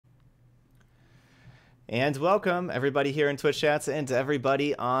And welcome everybody here in Twitch chats and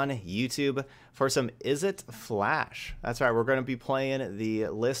everybody on YouTube for some Izzet Flash. That's right, we're going to be playing the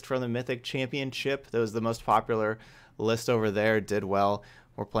list from the Mythic Championship. That was the most popular list over there, did well.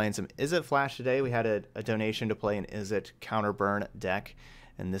 We're playing some Izzet Flash today. We had a donation to play an Izzet Counterburn deck,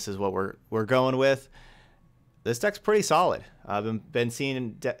 and this is what we're going with. This deck's pretty solid. I've been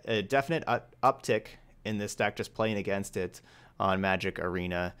seeing a definite uptick in this deck just playing against it on Magic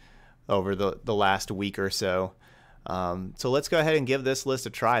Arena over the last week or so. So let's go ahead and give this list a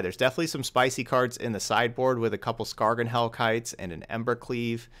try. There's definitely some spicy cards in the sideboard with a couple Skargan Hellkites and an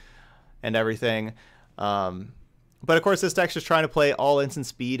Embercleave and everything. But of course this deck's just trying to play all instant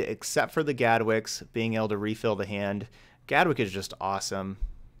speed except for the Gadwicks, being able to refill the hand. Gadwick is just awesome.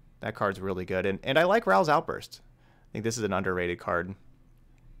 That card's really good. And I like Ral's Outburst. I think this is an underrated card.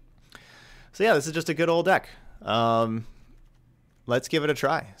 So yeah, this is just a good old deck. Let's give it a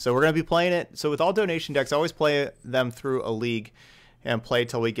try. So we're going to be playing it. So with all donation decks, I always play them through a league and play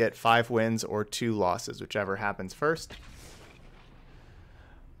till we get 5 wins or 2 losses, whichever happens first.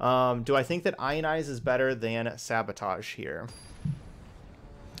 Do I think that Ionize is better than Sabotage here?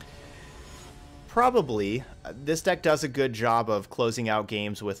 Probably. This deck does a good job of closing out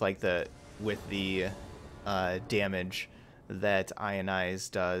games with like the damage that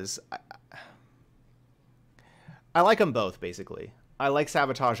Ionize does. I like them both, basically. I like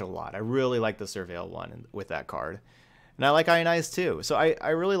Sabotage a lot. I really like the Surveil one with that card. And I like Ionize too. So I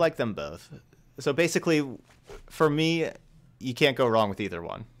really like them both. So basically, for me, you can't go wrong with either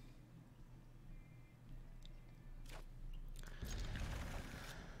one.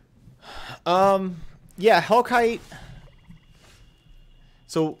 Yeah, Hellkite.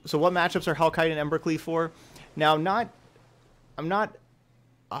 So what matchups are Hellkite and Embercleave for? Now, I'm not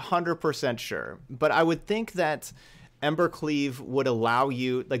 100% sure, but I would think that Embercleave would allow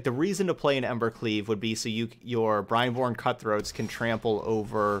you, like, the reason to play an Embercleave would be so your Brineborn Cutthroats can trample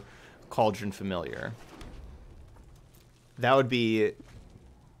over Cauldron Familiar. That would be,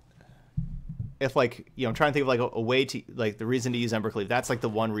 if, like, you know, I'm trying to think of like a way to, like, the reason to use Embercleave. That's like the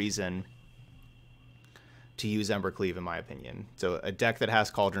one reason to use Embercleave, in my opinion. So a deck that has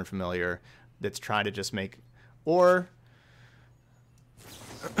Cauldron Familiar that's trying to just make, or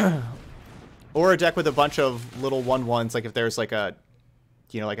a deck with a bunch of little 1/1s, like if there's like a,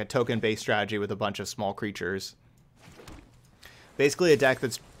 you know, like a token-based strategy with a bunch of small creatures. Basically a deck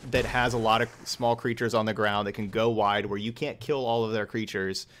that has a lot of small creatures on the ground that can go wide, where you can't kill all of their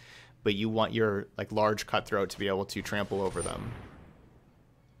creatures, but you want your like large Cutthroat to be able to trample over them.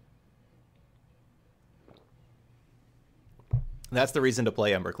 That's the reason to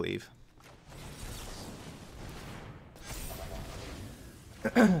play Embercleave.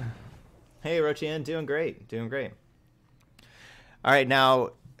 Hey, Rochan, doing great, doing great. All right,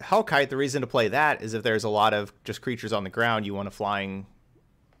 now, Hellkite, the reason to play that is if there's a lot of just creatures on the ground, you want a flying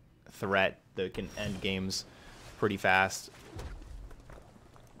threat that can end games pretty fast.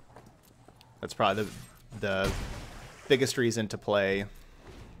 That's probably the biggest reason to play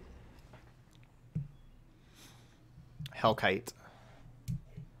Hellkite.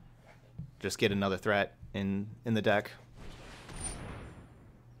 Just get another threat in the deck.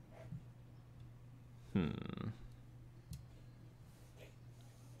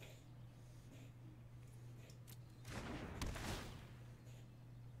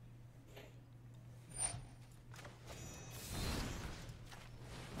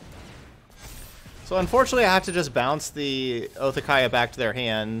 So unfortunately I have to just bounce the Othakaya back to their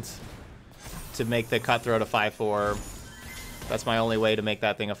hand to make the Cutthroat a 5/4. That's my only way to make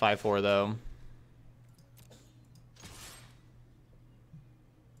that thing a 5/4 though.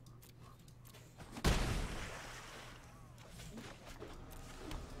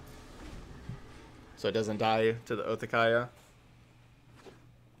 So it doesn't die to the Othakaya.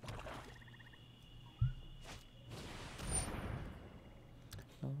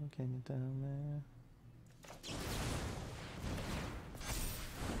 Oh, can you down there?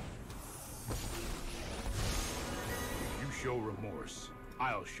 You show remorse,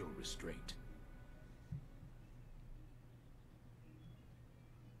 I'll show restraint.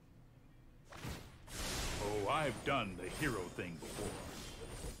 Oh, I've done the hero thing before.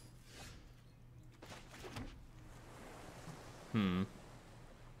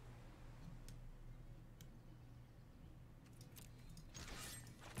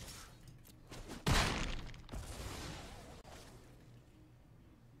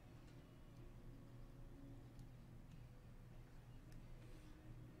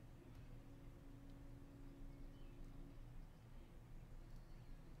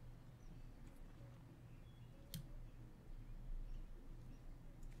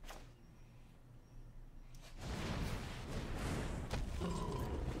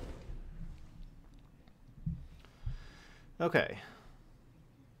 Okay.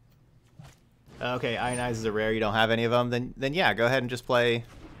 Okay, Ionize is a rare. You don't have any of them. Then yeah, go ahead and just play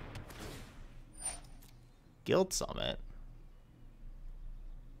Guild Summit.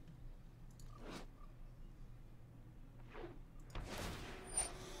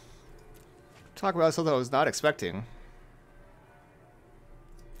 Talk about something I was not expecting.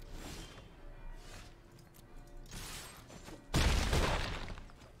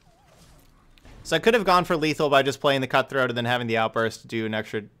 So I could have gone for lethal by just playing the Cutthroat and then having the Outburst do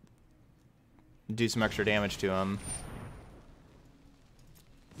some extra damage to him.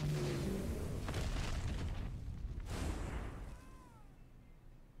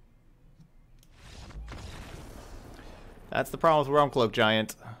 That's the problem with Realm Cloak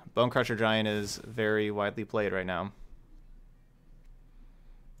Giant. Bone Crusher Giant is very widely played right now.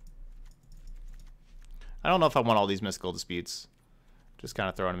 I don't know if I want all these mystical disputes. Just kind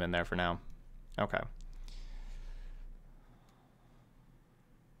of throwing them in there for now. Okay.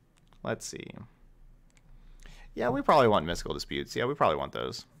 Let's see. Yeah, we probably want mystical disputes. Yeah, we probably want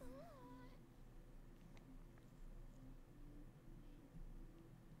those.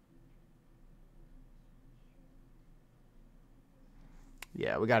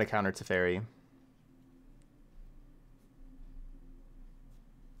 Yeah, we got to counter Teferi.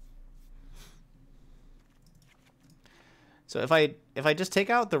 So if I just take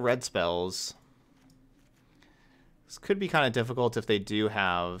out the red spells, this could be kind of difficult if they do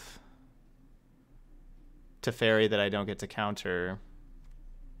have Teferi that I don't get to counter.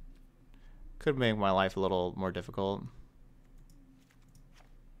 Could make my life a little more difficult.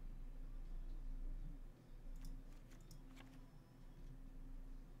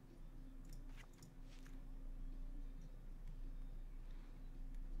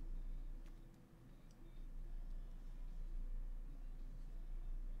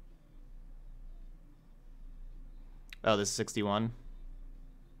 Oh, this is 61.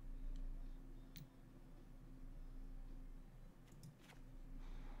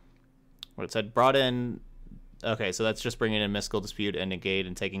 What it said, brought in... Okay, so that's just bringing in Mystical Dispute and Negate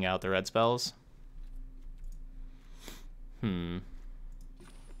and taking out the red spells.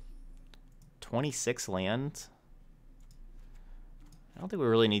 26 land? I don't think we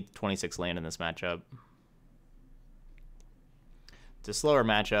really need 26 land in this matchup. It's a slower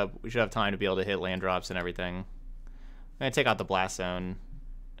matchup. We should have time to be able to hit land drops and everything. I'm going to take out the Blast Zone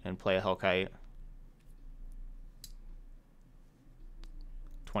and play a Hellkite.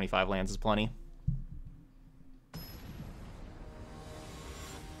 25 lands is plenty.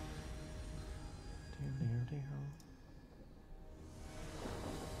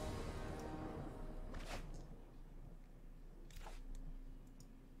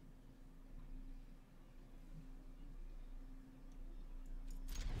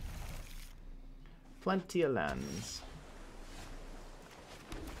 Plenty of lands.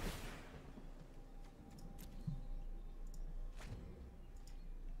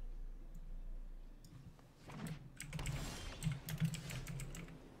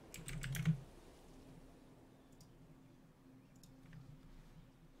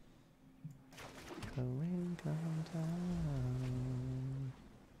 The rain comes down.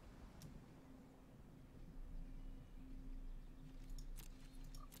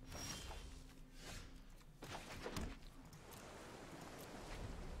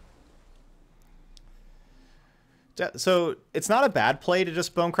 So it's not a bad play to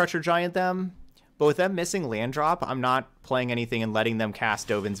just Bone Crusher Giant them, but with them missing land drop, I'm not playing anything and letting them cast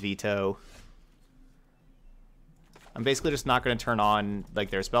Dovin's Veto. I'm basically just not going to turn on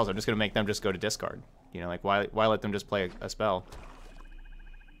like their spells. I'm just going to make them just go to discard. You know, like why let them just play a spell?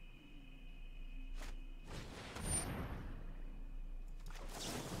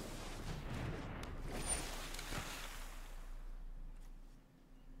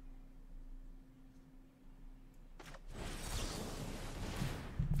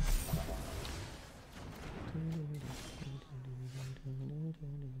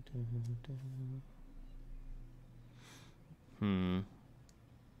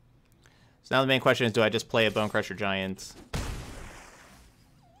 So now the main question is, do I just play a Bone Crusher Giant?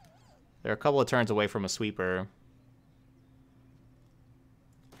 They're a couple of turns away from a sweeper.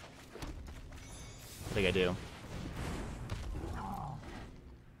 I think I do.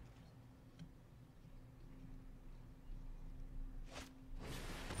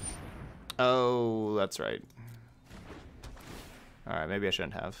 Oh, that's right. Alright, maybe I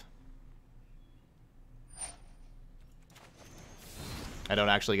shouldn't have. I don't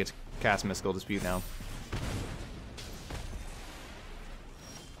actually get to cast Mystical Dispute now.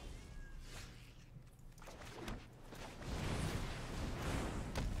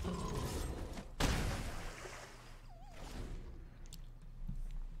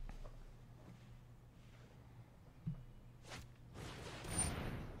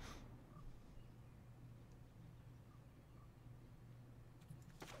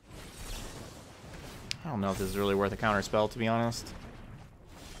 don't know if this is really worth a counter spell, to be honest.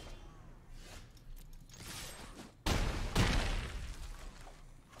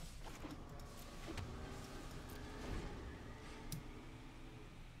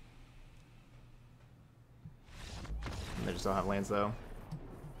 They just don't have lands, though.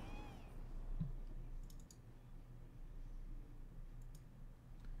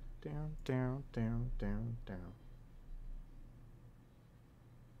 Down, down, down, down, down.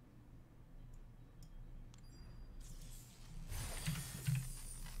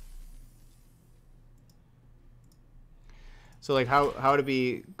 So, like, how would it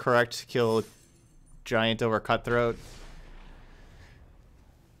be correct to kill Giant over Cutthroat?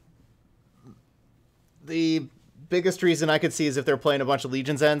 The biggest reason I could see is if they're playing a bunch of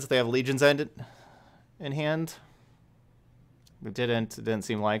Legion's Ends. They have Legion's End in hand. It didn't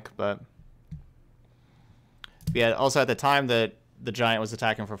seem like, but yeah. Also, at the time that the Giant was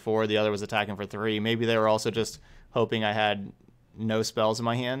attacking for 4, the other was attacking for 3. Maybe they were also just hoping I had no spells in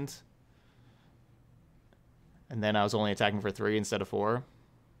my hand, and then I was only attacking for 3 instead of 4.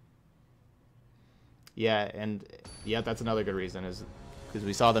 Yeah, and yeah, that's another good reason, is because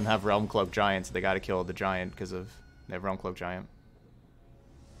we saw them have Realm Cloak Giants. So they got to kill the Giant because of they have Realm Cloak Giant.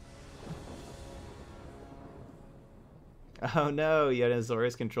 Oh no, you had a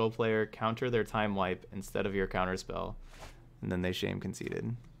Azorius control player counter their time wipe instead of your counter spell. And then they shame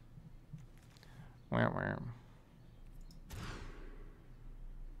conceded. Where?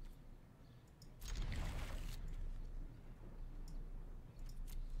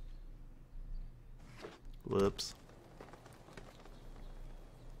 Whoops.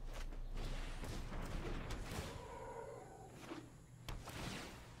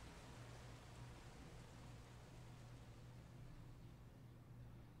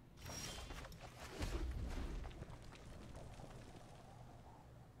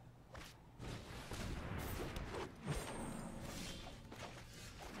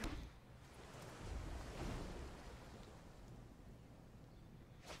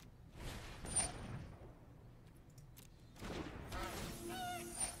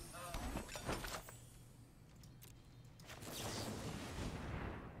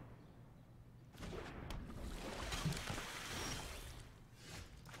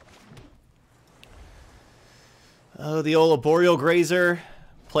 Oh, the old Arboreal Grazer.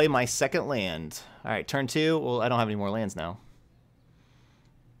 Play my second land. All right, turn 2. Well, I don't have any more lands now.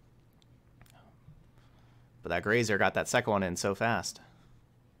 But that Grazer got that second one in so fast.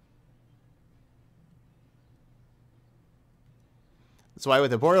 That's why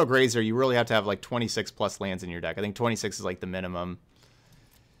with Arboreal Grazer, you really have to have like 26 plus lands in your deck. I think 26 is like the minimum.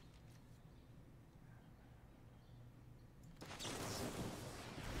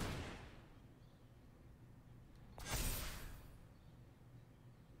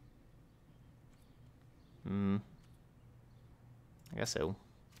 I guess so.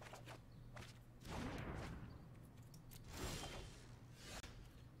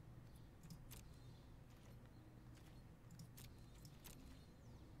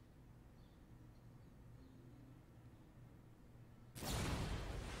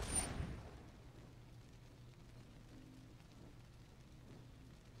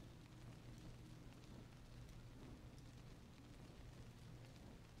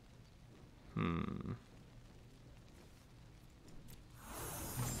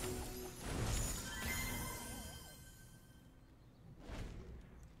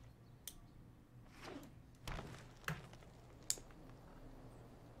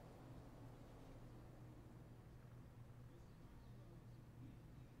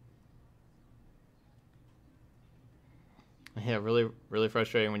 Yeah, really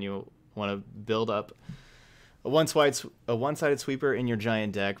frustrating when you want to build up a one-sided sweeper in your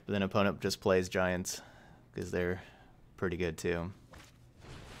Giant deck, but then opponent just plays Giants because they're pretty good too.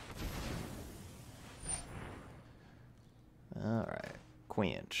 All right,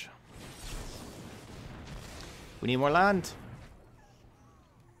 Quench. We need more land.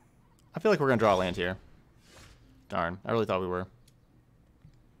 I feel like we're gonna draw a land here. Darn, I really thought we were.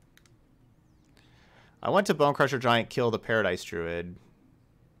 I went to Bone Crusher Giant, kill the Paradise Druid.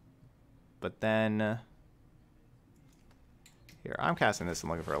 But then... Here, I'm casting this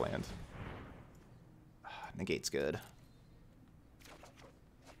and looking for a land. Negate's good.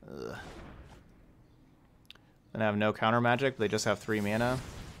 Ugh. And I have no counter magic, but they just have 3 mana.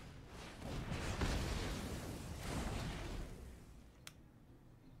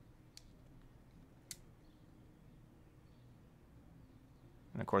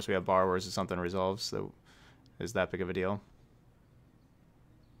 And of course we have Borrowers if something resolves, so is that big of a deal?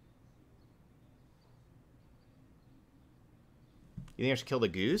 You think I should kill the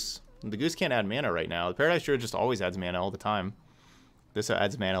Goose? The Goose can't add mana right now. The Paradise Druid just always adds mana all the time. This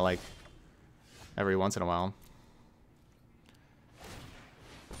adds mana like every once in a while.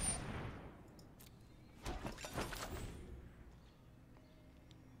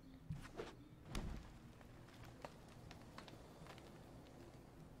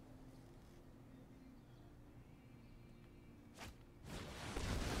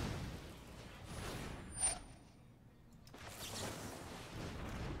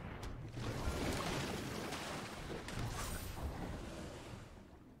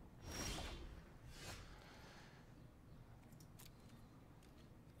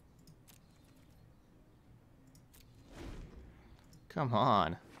 Come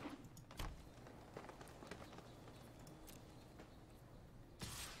on.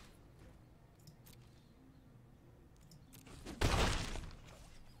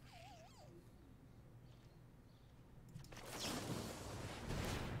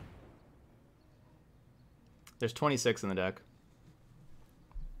 There's 26 in the deck.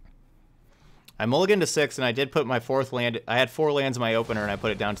 I mulliganed to 6, and I did put my 4th land. I had 4 lands in my opener, and I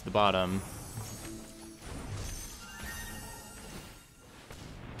put it down to the bottom.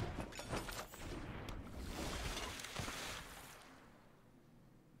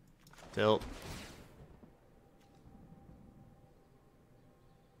 Tilt.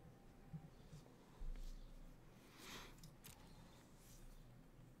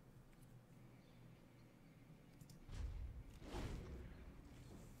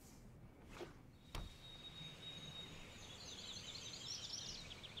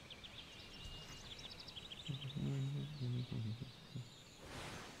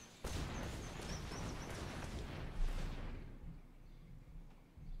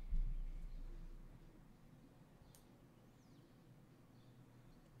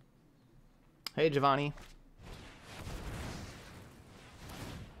 Hey, Giovanni.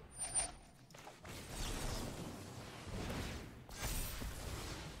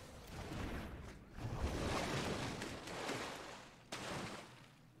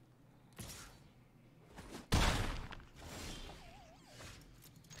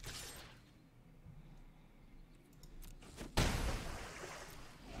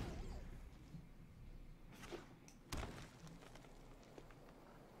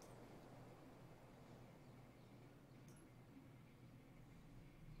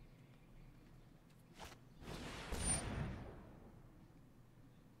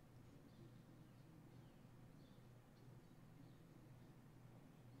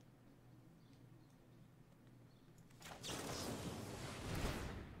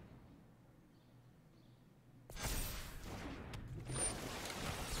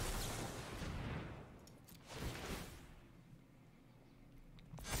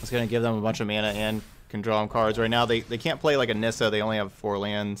 It's going to give them a bunch of mana and can draw them cards. Right now, they can't play like a Nissa. They only have 4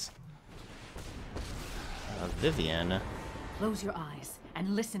 lands. Vivian. Close your eyes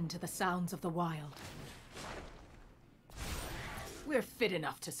and listen to the sounds of the wild. We're fit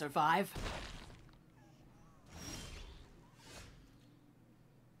enough to survive.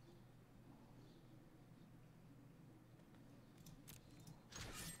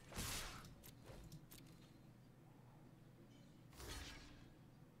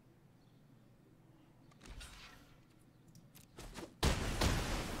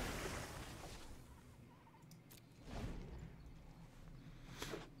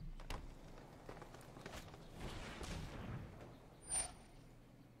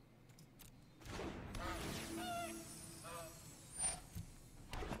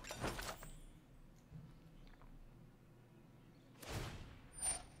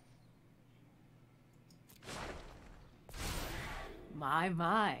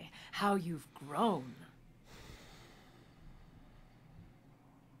 My, how you've grown.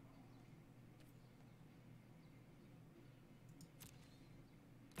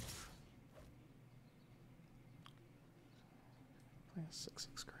 Play a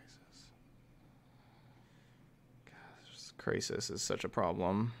 6/6 Crisis. Gosh, Crisis is such a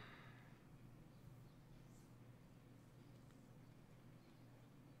problem.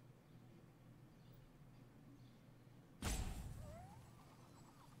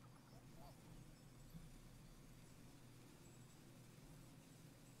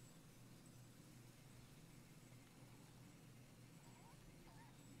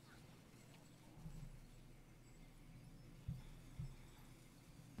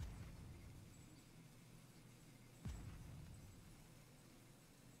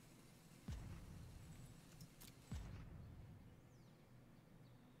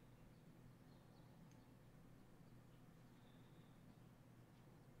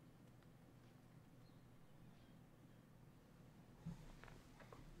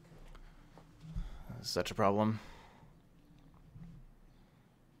 Such a problem.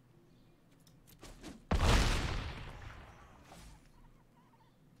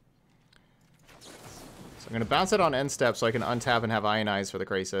 I'm going to bounce it on end step so I can untap and have Ionize for the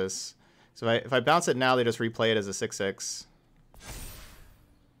Krasis. So if I bounce it now, they just replay it as a 6/6.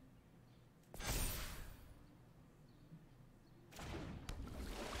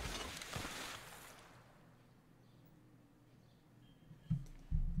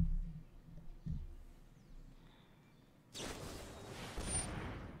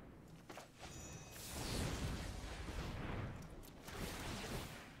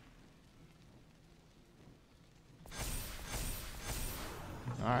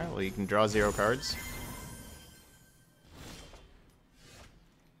 Alright, well, you can draw 0 cards.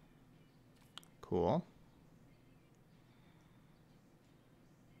 Cool.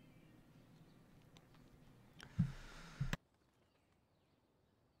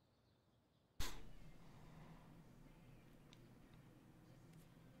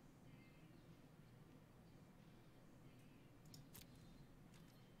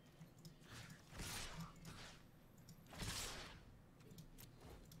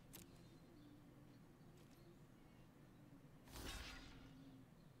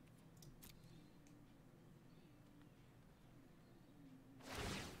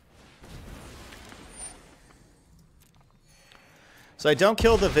 So I don't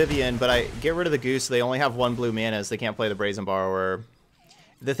kill the Vivian, but I get rid of the Goose so they only have 1 blue mana, so they can't play the Brazen Borrower.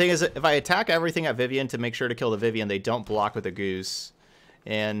 The thing is, if I attack everything at Vivian to make sure to kill the Vivian, they don't block with the Goose.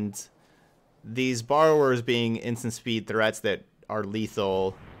 And these Borrowers being instant speed threats that are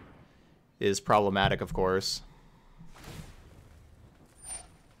lethal is problematic, of course.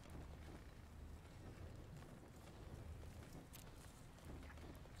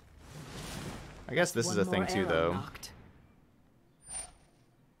 I guess this is a thing too, though. Knocked.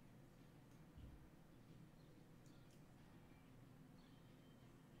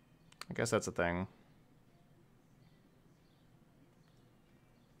 I guess that's a thing.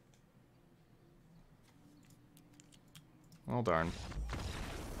 Well, darn.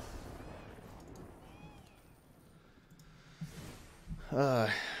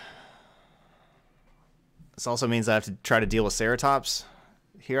 This also means I have to try to deal with Ceratops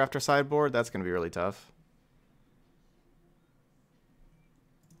here after sideboard. That's going to be really tough.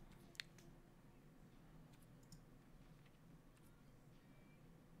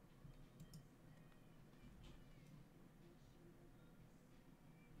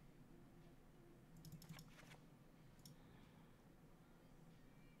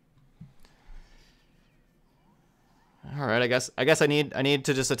 All right, I guess I need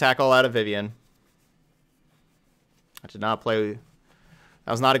to just attack all out of Vivian. I did not play.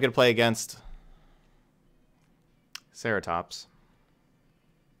 That was not a good play against Ceratops.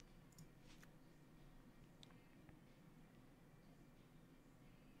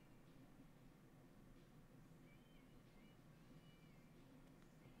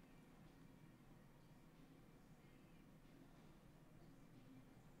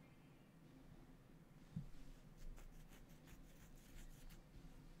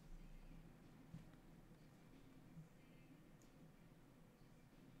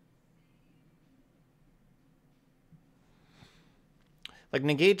 Like,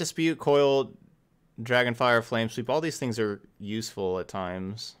 negate, dispute, coil, dragonfire, flame sweep, all these things are useful at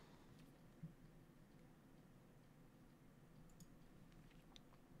times.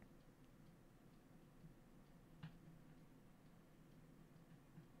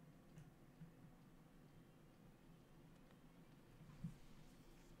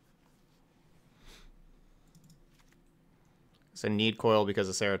 So I need coil because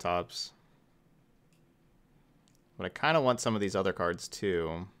of Ceratops. But I kind of want some of these other cards,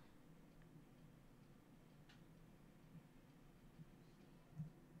 too.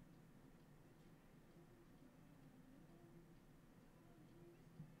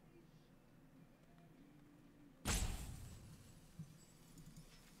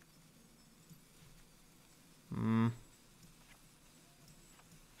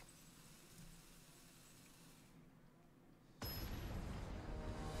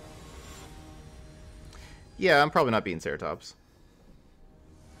 Yeah, I'm probably not beating Ceratops.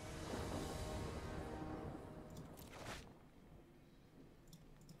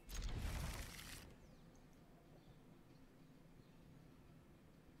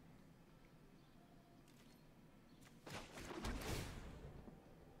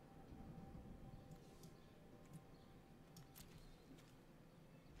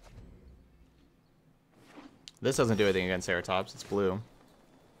 This doesn't do anything against Ceratops. It's blue.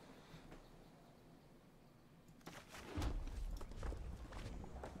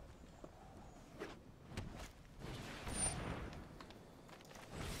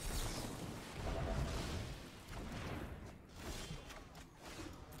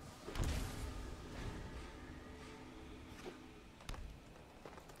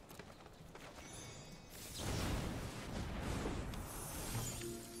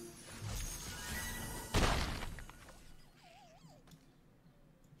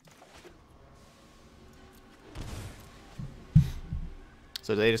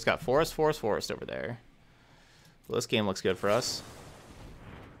 So they just got forest, forest, forest over there. Well, this game looks good for us.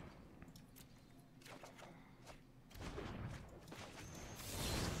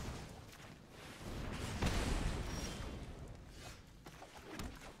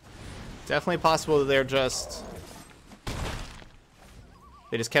 Definitely possible that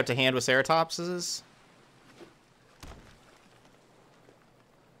they just kept a hand with Ceratopses.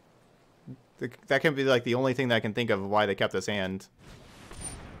 That can be like the only thing that I can think of why they kept this hand.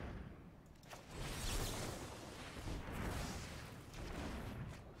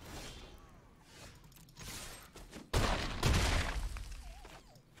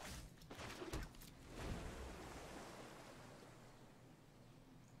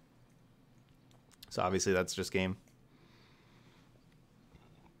 So obviously that's just game.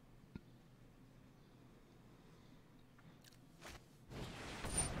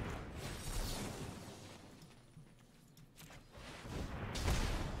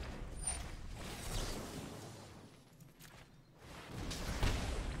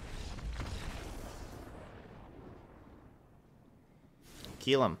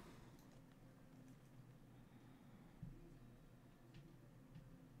 Kill him.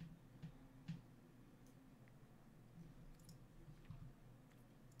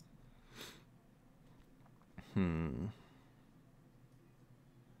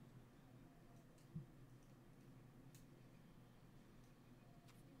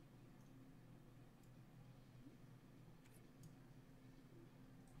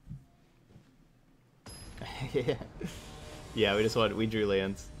 Yeah, we drew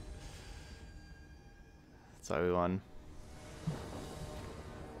lands. That's why we won.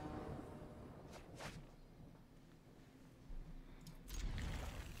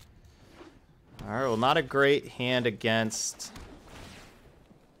 Alright, well, not a great hand against...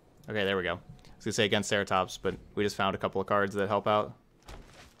 Okay, there we go. I was gonna say against Ceratops, but we just found a couple of cards that help out.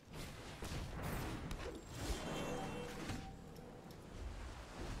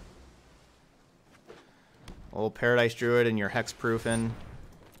 Old Paradise Druid and your Hexproofing.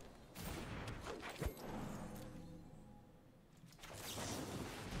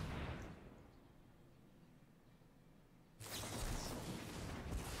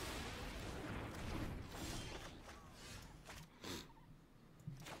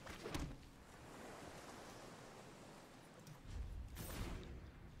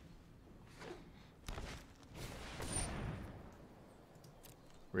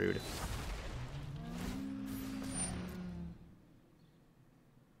 Rude.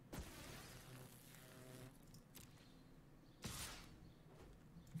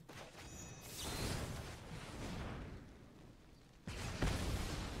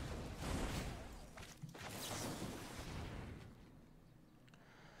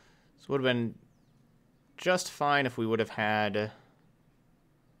 So would have been just fine if we would have had... It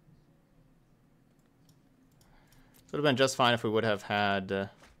would have been just fine if we would have had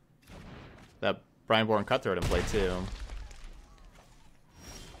that Brineborn Cutthroat in play too.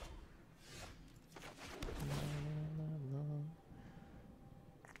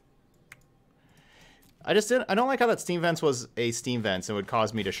 I don't like how that Steam Vents was a Steam Vents and would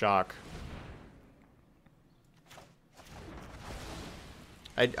cause me to shock.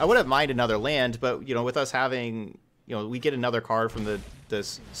 I wouldn't mind another land, but you know, with us having, you know, we get another card from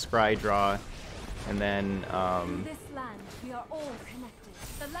this scry draw, and then This land, we are all connected.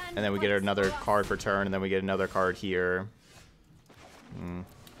 The land and then we get another card for turn, and then we get another card here. We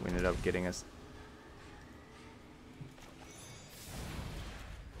ended up getting us.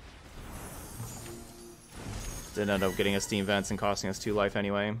 Did end up getting us Steam Vents and costing us 2 life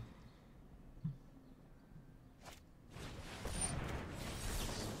anyway.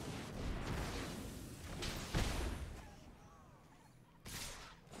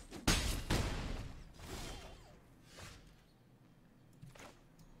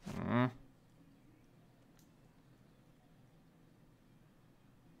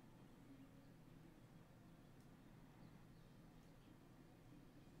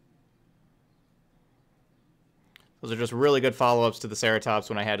 Those are just really good follow-ups to the Ceratops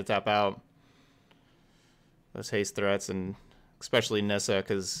when I had to tap out. Those haste threats, and especially Nissa,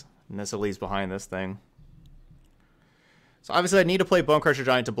 because Nissa leaves behind this thing. So obviously I need to play Bone Crusher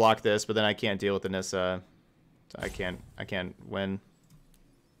Giant to block this, but then I can't deal with the Nissa. So I can't win.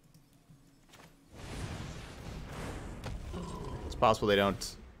 It's possible they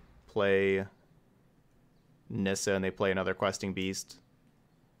don't play Nissa and they play another Questing Beast,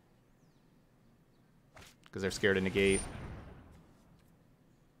 because they're scared to negate.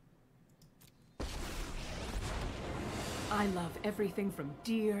 I love everything from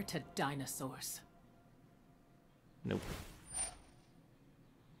deer to dinosaurs. Nope.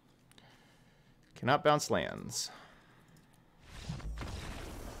 Cannot bounce lands.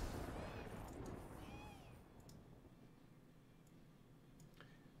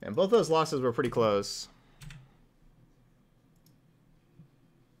 And both those losses were pretty close.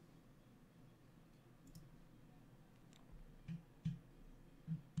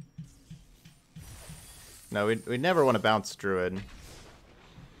 No, we'd never want to bounce Druid.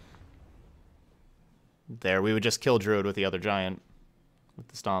 There, we would just kill Druid with the other giant. With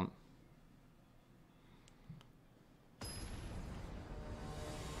the Stomp.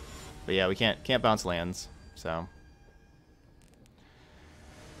 But yeah, we can't bounce lands, so.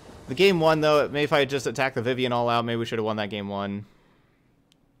 The game one, though, maybe if I had just attacked the Vivian all out, maybe we should have won that game one.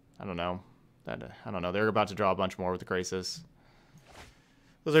 I don't know. I don't know. They're about to draw a bunch more with the Crisis.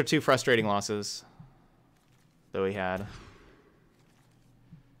 Those are two frustrating losses that we had.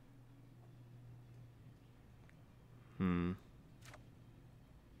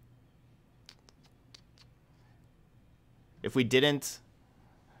 If we didn't,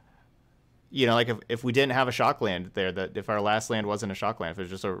 you know, like if we didn't have a shock land there, that if our last land wasn't a shock land, if it was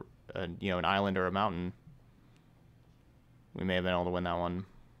just a you know, an island or a mountain, we may have been able to win that one.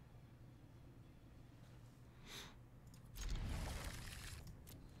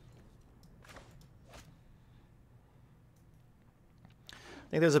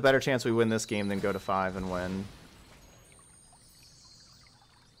 I think there's a better chance we win this game than go to 5 and win.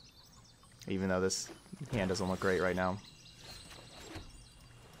 Even though this hand doesn't look great right now.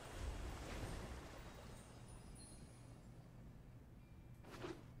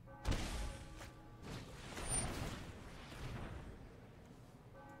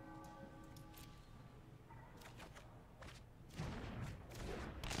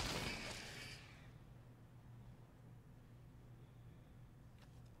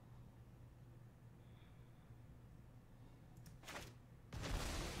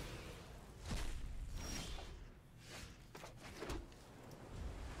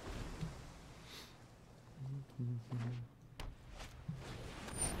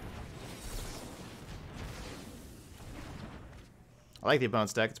 I like the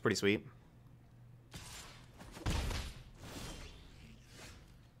opponent's deck. It's pretty sweet.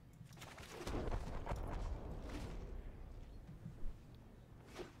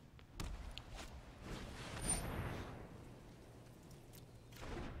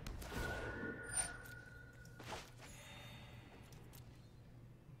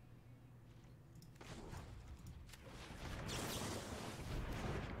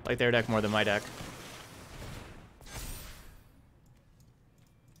 I like their deck more than my deck.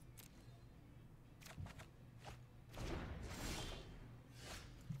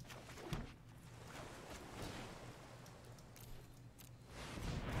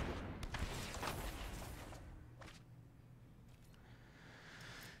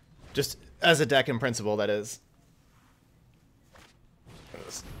 Just as a deck in principle, that is.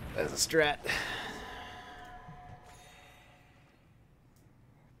 As a strat.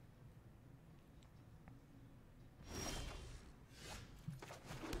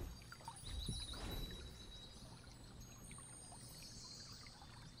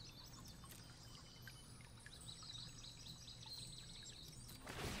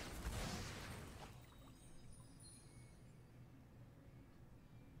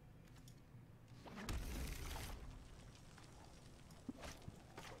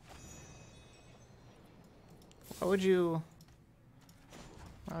 Why would you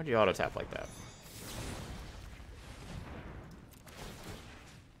auto tap like that?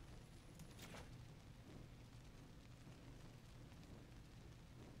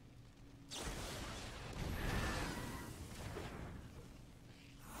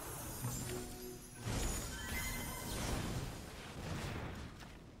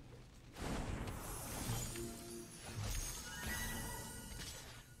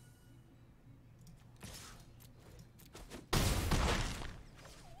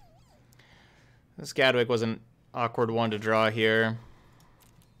 This Gadwick was an awkward one to draw here.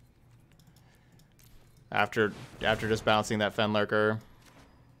 After just bouncing that Fenlurker.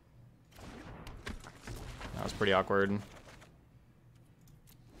 That was pretty awkward.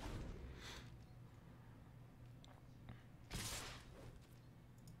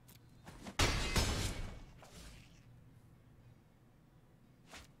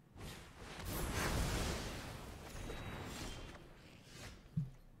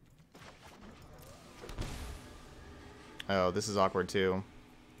 Oh, this is awkward too.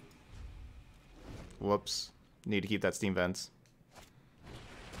 Whoops. Need to keep that Steam Vents.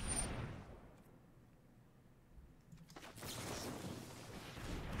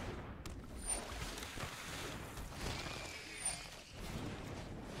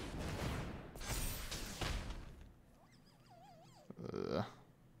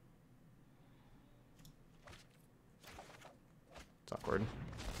 awkward.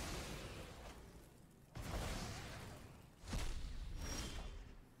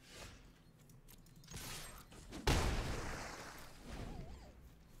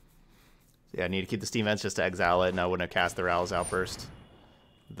 Yeah, I need to keep the steam vents just to exile it, and I wouldn't have cast the Row's Outburst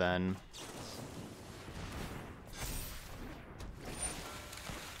then.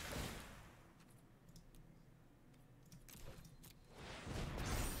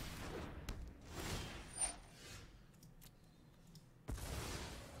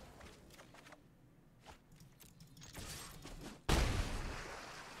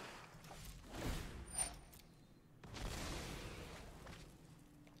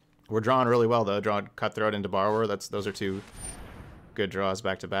 We're drawing really well, though. Drawing Cutthroat into Borrower. Those are two good draws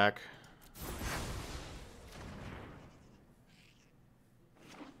back to back.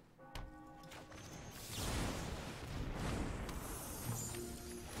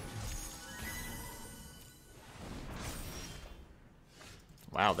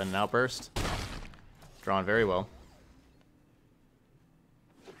 Wow, then an Outburst. Drawn very well.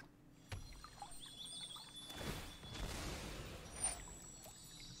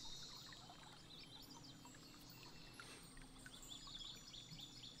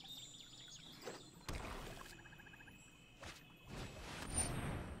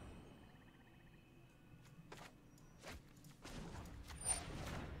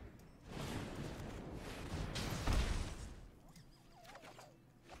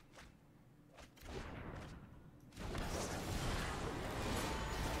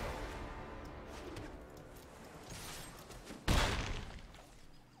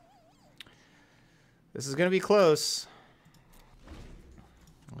 This is going to be close.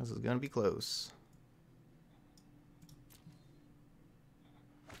 This is going to be close.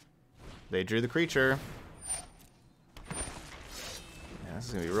 They drew the creature. Yeah, this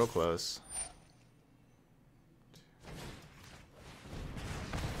is going to be real close.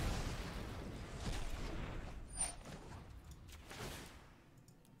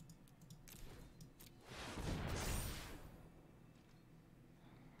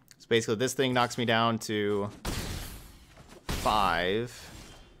 Basically, this thing knocks me down to 5.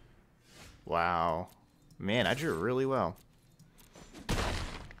 Wow. Man, I drew really well.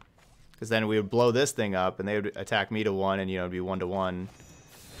 Because then we would blow this thing up, and they would attack me to 1, and, you know, it'd be 1-to-1.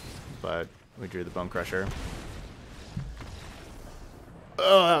 But we drew the Bone Crusher.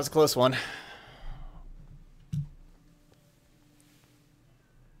 Oh, that was a close one.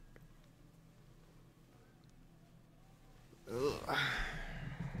 Ugh.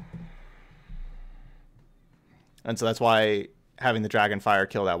 And so that's why having the Dragonfire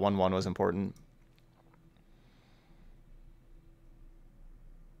kill that 1/1 was important.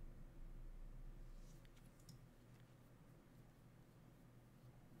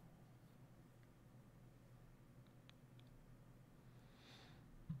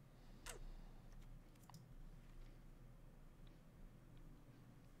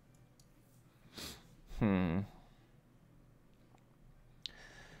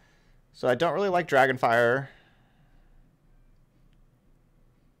 So I don't really like Dragonfire.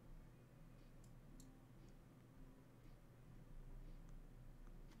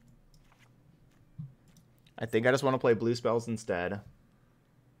 I think I just want to play blue spells instead.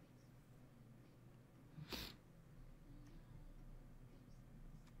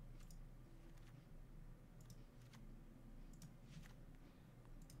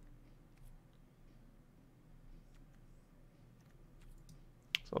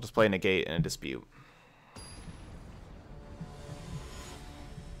 So I'll just play Negate and a Dispute.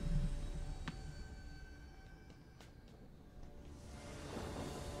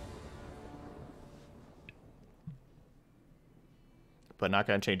 But not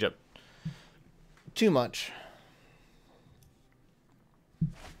going to change up too much. All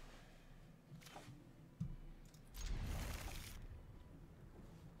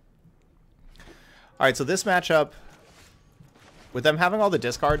right, so this matchup, with them having all the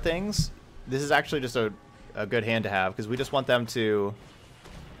discard things, this is actually just a good hand to have, because we just want them to...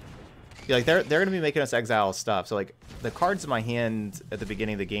 Yeah, like they're going to be making us exile stuff, so like the cards in my hand at the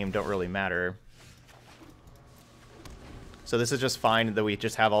beginning of the game don't really matter. So this is just fine that we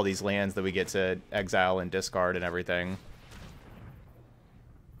just have all these lands that we get to exile and discard and everything.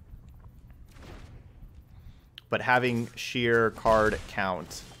 But having sheer card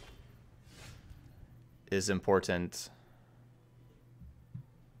count is important.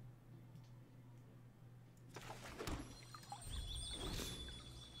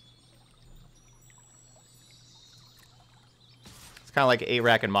 It's kind of like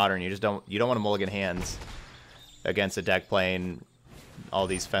 8-rack in Modern. You don't want to mulligan hands against a deck playing all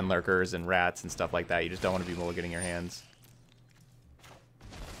these Fenlurkers and Rats and stuff like that. You just don't want to be mulliganing your hands.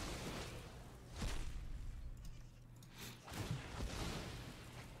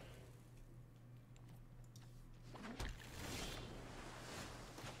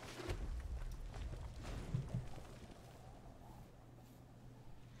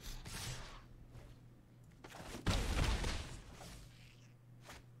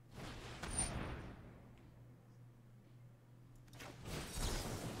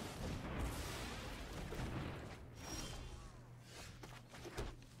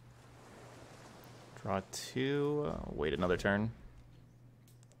 Draw 2. Wait another turn.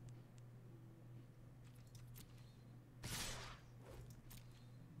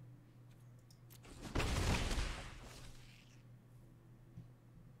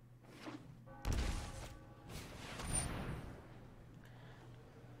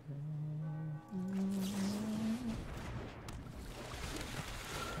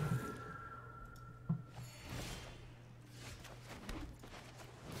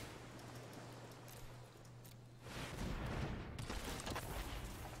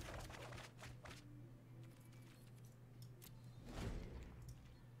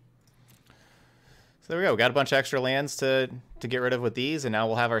 So there we go. We got a bunch of extra lands to get rid of with these, and now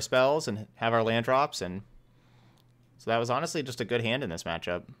we'll have our spells and have our land drops, and so that was honestly just a good hand in this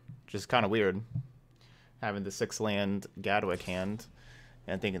matchup. Just kind of weird having the 6-land Gadwick hand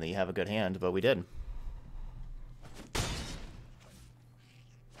and thinking that you have a good hand, but we did.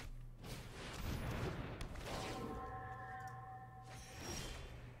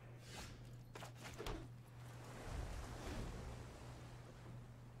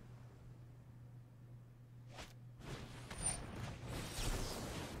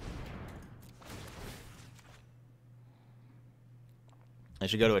 I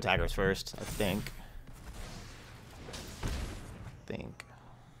should go to attackers first, I think.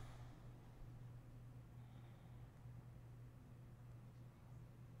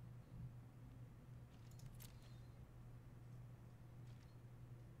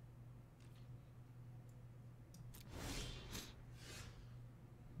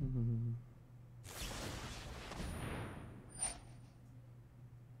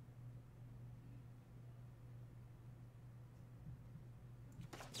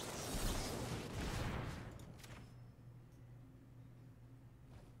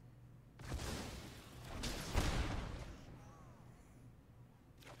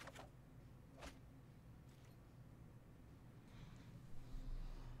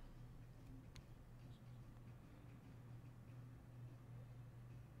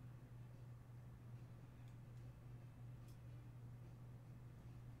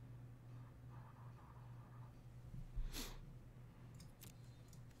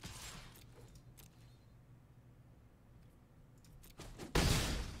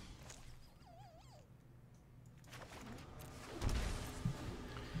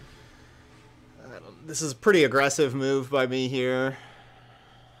 This is a pretty aggressive move by me here.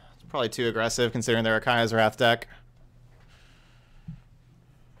 It's probably too aggressive considering they're a Kaya's Wrath deck.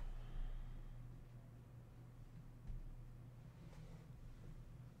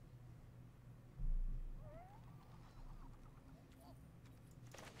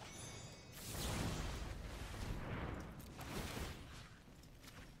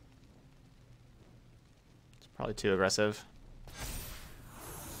 It's probably too aggressive.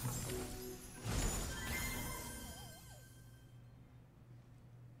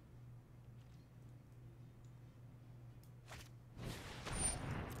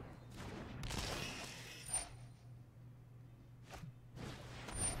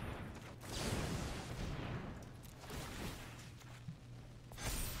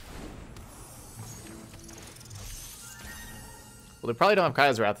 Well, they probably don't have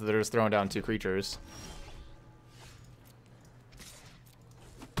Kaya's Wrath if they're just throwing down 2 creatures.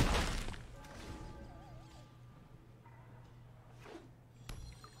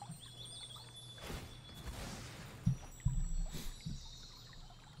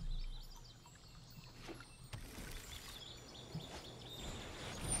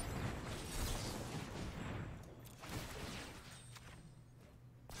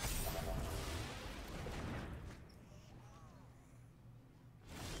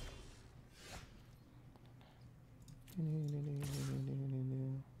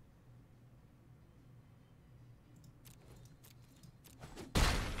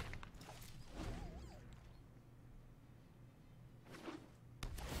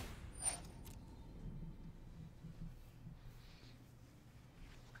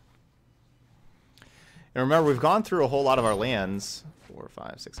 And remember, we've gone through a whole lot of our lands. 4,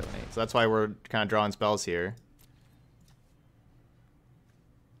 5, 6, 7, 8. So that's why we're kind of drawing spells here.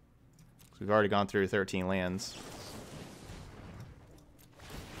 We've already gone through 13 lands.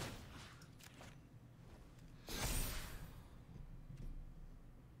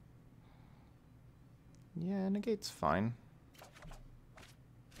 Yeah, negate's fine.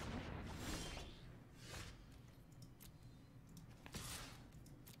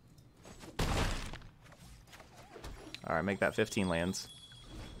 Alright, make that 15 lands.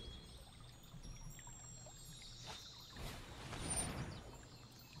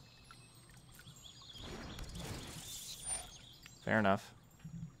 Fair enough.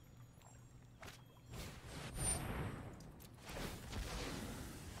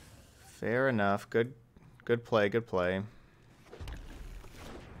 Fair enough. Good play, good play.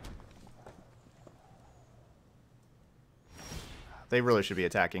 They really should be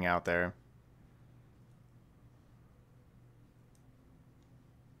attacking out there.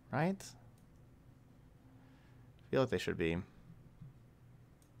 Right? I feel like they should be.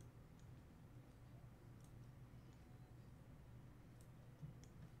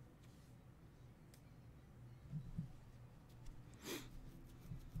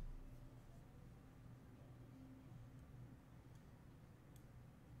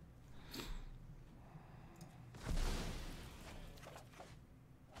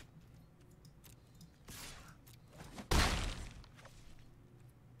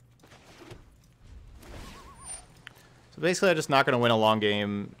 Basically, I'm just not going to win a long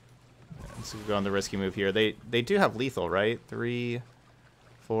game. Let's go on the risky move here. They do have lethal, right? 3,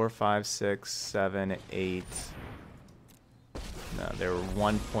 4, 5, 6, 7, 8. No, they were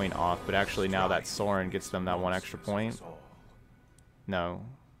 1 point off, but actually now that Soren gets them that 1 extra point. No.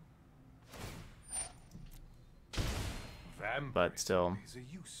 But still.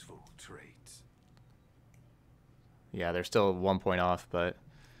 Yeah, they're still 1 point off, but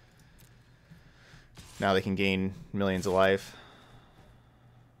now they can gain millions of life.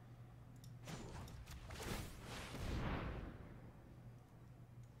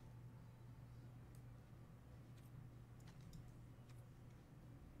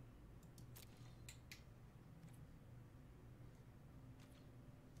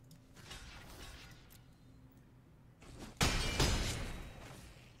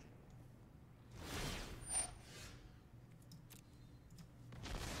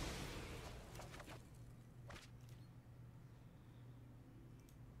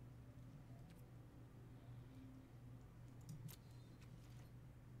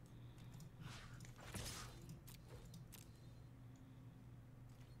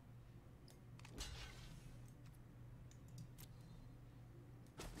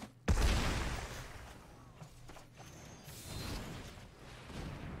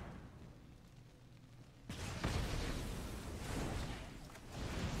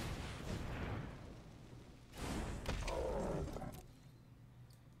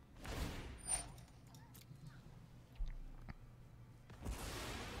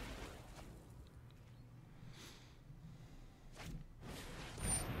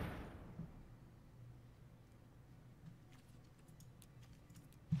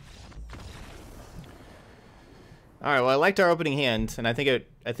 All right, well, I liked our opening hand, and I think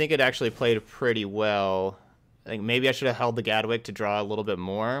it actually played pretty well. I think maybe I should have held the Gadwick to draw a little bit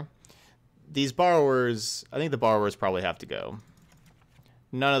more. These borrowers, I think the borrowers probably have to go.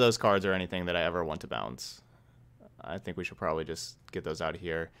 None of those cards are anything that I ever want to bounce. I think we should probably just get those out of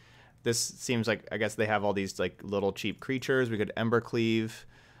here. This seems like, I guess they have all these like little cheap creatures. We could Ember Cleave.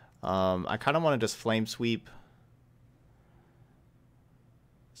 I kind of want to just Flame Sweep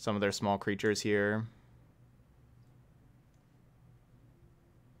some of their small creatures here.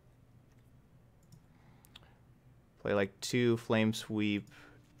 Play like 2 Flame Sweep,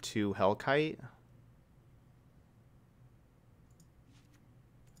 2 Hellkite.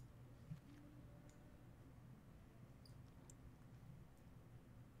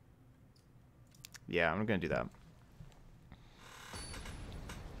 Yeah, I'm gonna do that.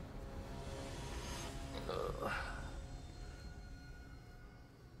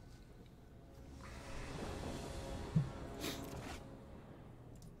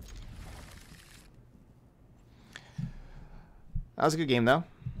 That was a good game, though.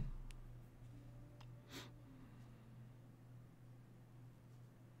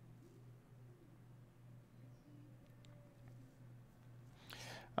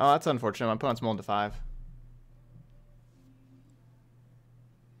 Oh, that's unfortunate. My opponent's mulling to 5.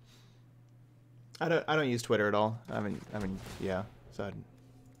 I don't use Twitter at all. I mean, yeah. So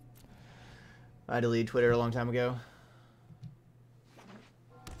I deleted Twitter a long time ago.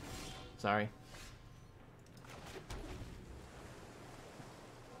 Sorry.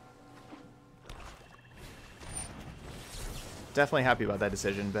 Definitely happy about that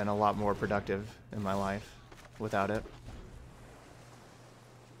decision. Been a lot more productive in my life without it.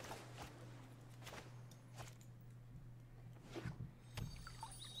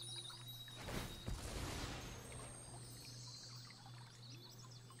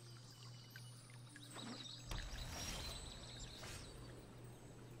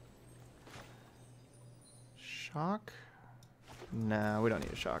 Shock? No, we don't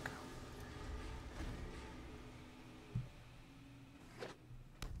need a shock.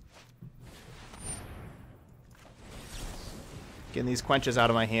 Getting these quenches out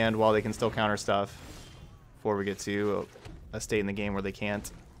of my hand while they can still counter stuff before we get to a state in the game where they can't.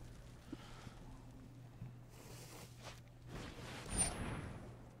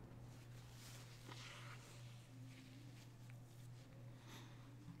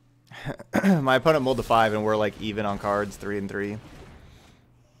 My opponent mulled to 5, and we're like even on cards, 3 and 3. I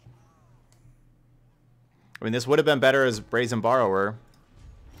mean, this would have been better as Brazen Borrower.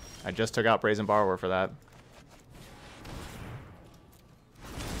 I just took out Brazen Borrower for that.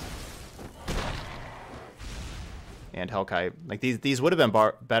 And Hellkite. Like, these would have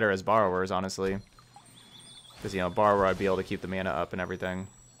been better as Borrowers, honestly. Because, you know, Borrower, I'd be able to keep the mana up and everything.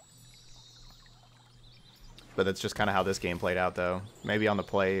 But that's just kind of how this game played out, though. Maybe on the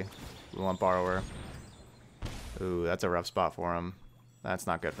play, we want Borrower. Ooh, that's a rough spot for him. That's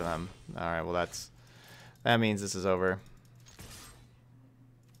not good for them. Alright, well, that means this is over.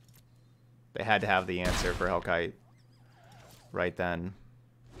 They had to have the answer for Hellkite right then.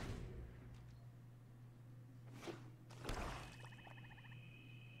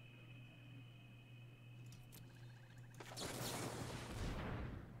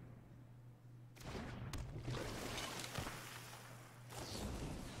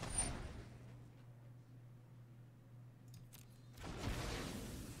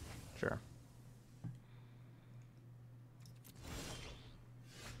 Sure.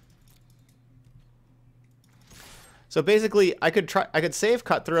 So basically, I could save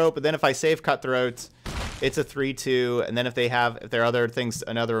Cutthroat, but then if I save Cutthroat, it's a 3/2, and then if there are other things,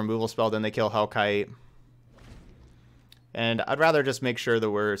 another removal spell, then they kill Hellkite. And I'd rather just make sure that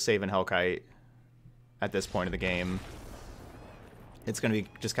we're saving Hellkite at this point of the game. It's going to be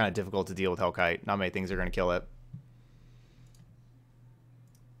just kind of difficult to deal with Hellkite. Not many things are going to kill it.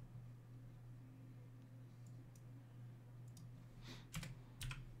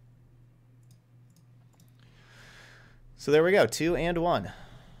 So there we go, 2 and 1.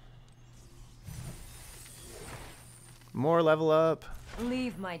 More level up.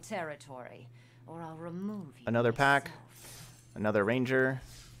 Leave my territory, or I'll remove you. Another pack. myself. Another Ranger.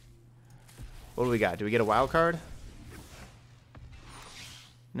 What do we got? Do we get a wild card?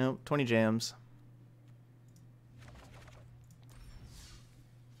 Nope, 20 jams.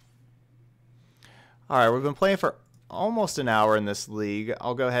 Alright, we've been playing for almost an hour in this league.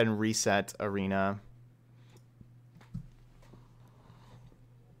 I'll go ahead and reset Arena.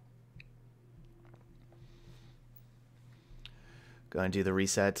 Go ahead and do the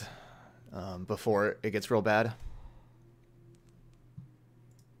reset before it gets real bad.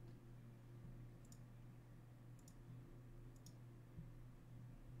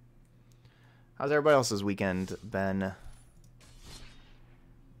 How's everybody else's weekend been?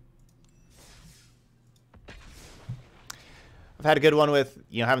 I've had a good one with,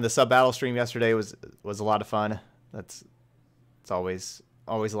 you know, having the sub battle stream yesterday was a lot of fun. It's always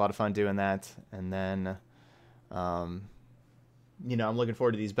a lot of fun doing that. And then you know, I'm looking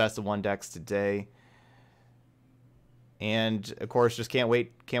forward to these best of 1 decks today. And of course, just can't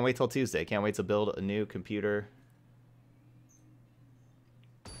wait till Tuesday. Can't wait to build a new computer.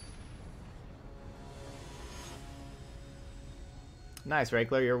 Nice, right,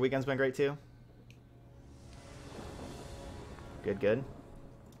 Claire? Your weekend's been great too? Good, good.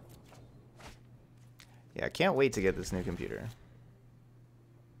 Yeah, I can't wait to get this new computer.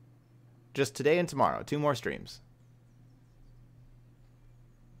 Just today and tomorrow. 2 more streams.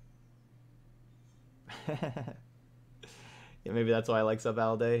 Yeah, maybe that's why I like Sub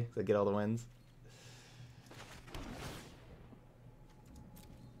Battle Day, to get all the wins.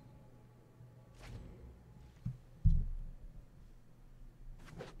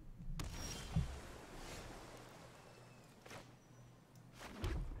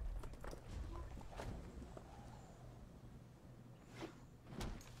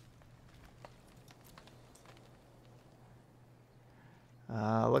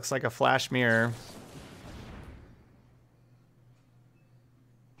 Looks like a flash mirror.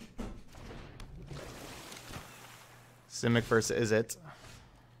 Simic versus Izzet.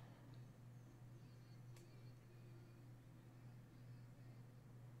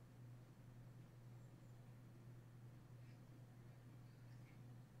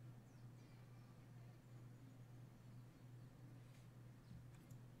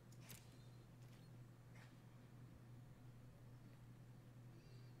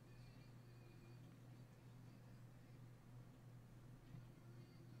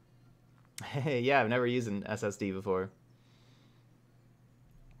 Hey, yeah, I've never used an SSD before.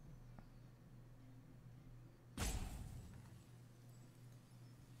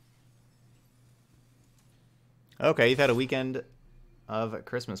 Okay, you've had a weekend of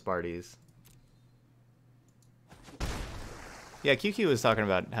Christmas parties. Yeah, QQ was talking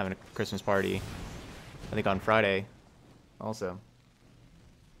about having a Christmas party, I think on Friday also.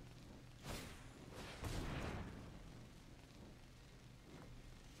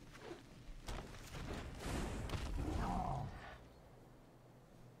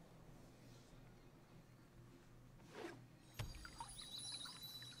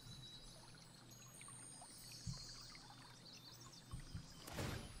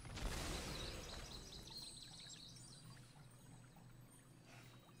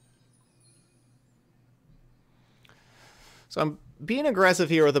 So I'm being aggressive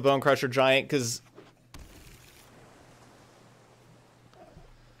here with the Bone Crusher Giant because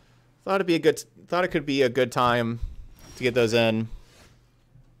thought it could be a good time to get those in.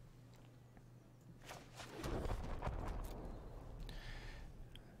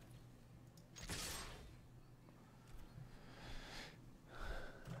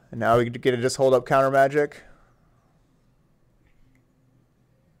 And now we get to just hold up counter magic.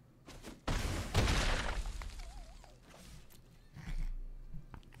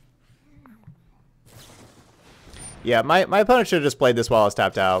 Yeah, my opponent should have just played this while I was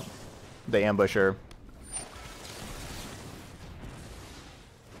tapped out. The ambusher.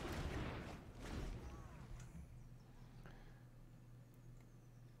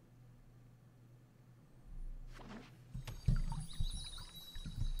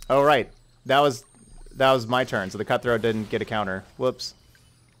 Oh right, that was my turn. So the cutthroat didn't get a counter. Whoops.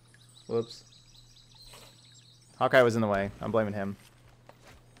 Whoops. Hawkeye was in the way. I'm blaming him.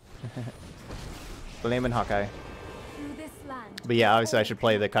 Blaming Hawkeye. Through this land, But yeah, obviously I should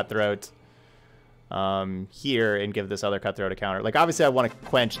play the cutthroat here and give this other cutthroat a counter. Like obviously I want to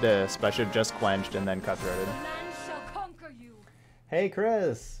quench this, but I should have just quenched and then cutthroated. the land shall conquer you. Hey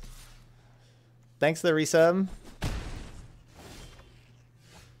Chris. Thanks for the resub.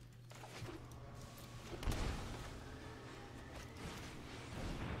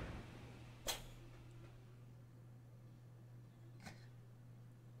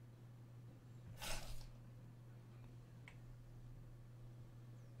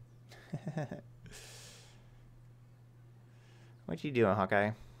 What you doing,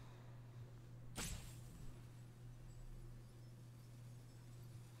 Hawkeye?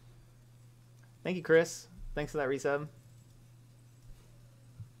 Thank you, Chris. Thanks for that resub.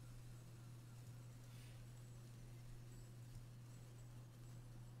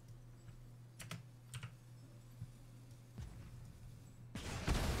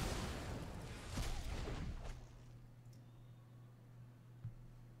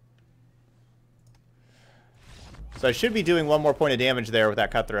 So I should be doing one more point of damage there with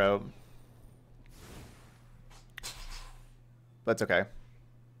that cutthroat. But it's okay.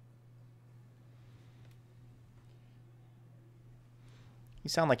 You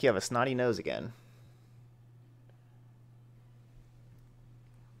sound like you have a snotty nose again.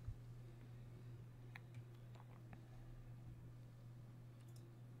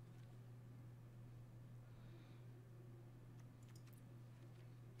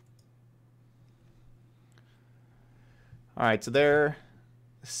 All right, so there,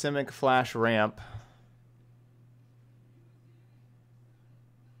 Simic Flash ramp.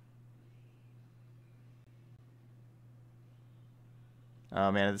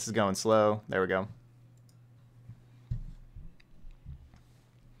 Oh man, this is going slow. There we go.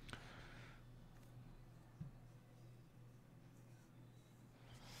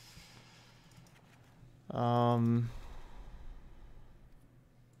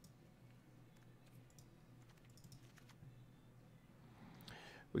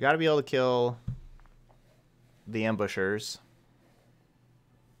 We got to be able to kill the ambushers.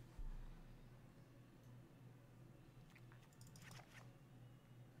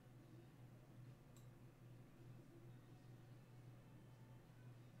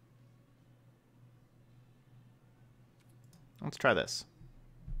 Let's try this.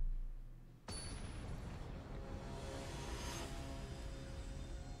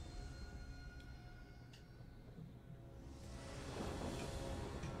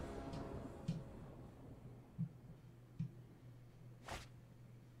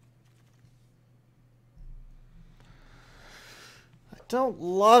 Don't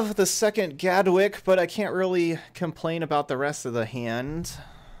love the second Gadwick, but I can't really complain about the rest of the hand.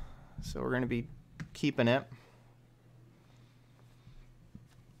 So we're going to be keeping it.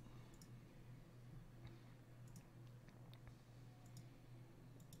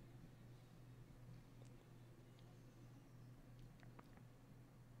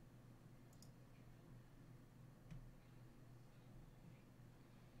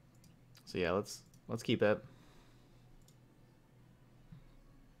 So yeah, let's keep it.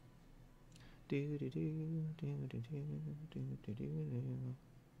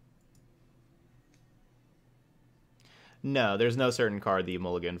 No, there's no certain card that you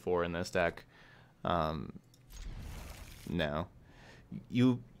mulligan for in this deck. No.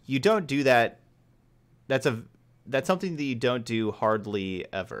 You don't do that. That's something that you don't do hardly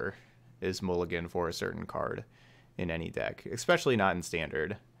ever, is mulligan for a certain card in any deck, especially not in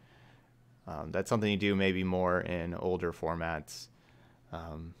standard. That's something you do maybe more in older formats.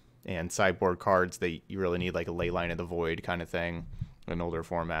 And sideboard cards that you really need, like a Leyline of the Void kind of thing in older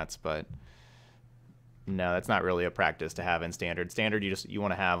formats, but No, that's not really a practice to have in Standard. Standard, you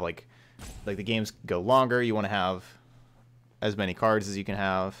want to have like the games go longer. You want to have as many cards as you can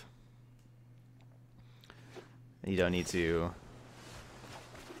have. You don't need to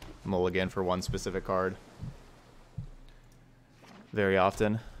mulligan for one specific card very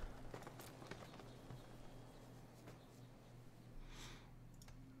often.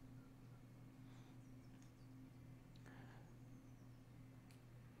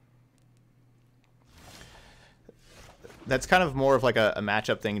 That's kind of more of like a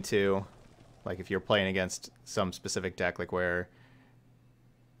matchup thing too. Like if you're playing against some specific deck, like where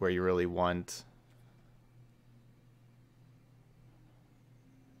you really want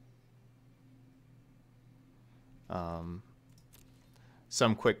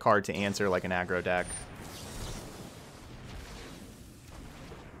some quick card to answer, like an aggro deck.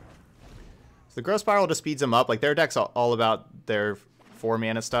 So the Growth Spiral just speeds them up. Like their deck's all about their 4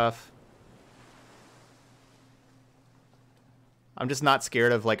 mana stuff. I'm just not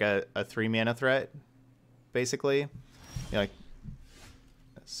scared of like a 3 mana threat, basically. You know, like,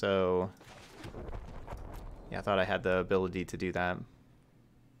 so yeah, I thought I had the ability to do that.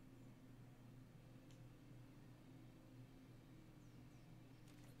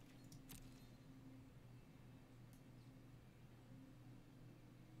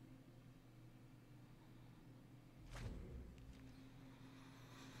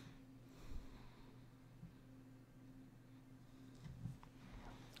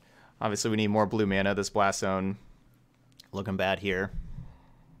 Obviously, we need more blue mana. This Blast Zone looking bad here.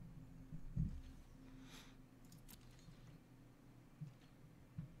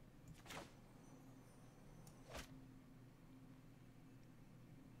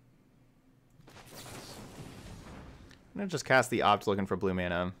 I'm going to just cast the Opt looking for blue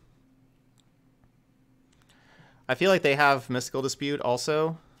mana. I feel like they have Mystical Dispute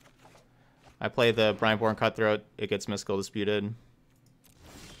also. I play the Brineborn Cutthroat. It gets Mystical Disputed.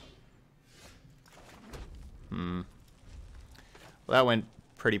 Well, that went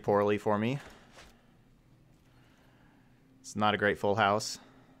pretty poorly for me. It's not a great full house.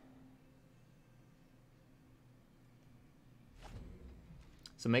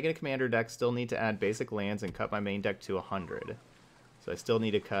 So making a commander deck, still need to add basic lands and cut my main deck to 100. So I still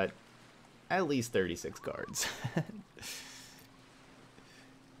need to cut at least 36 cards.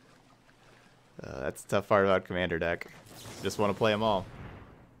 That's the tough part about commander deck. Just want to play them all.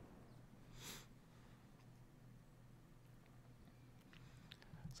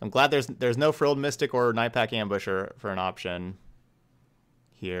 I'm glad there's no Frilled Mystic or Nightpack Ambusher for an option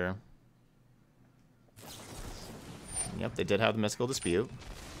here. Yep, they did have the Mystical Dispute.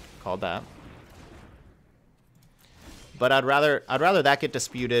 Called that. But I'd rather that get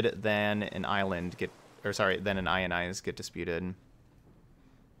disputed than an island get, or sorry, than an Ionize get disputed.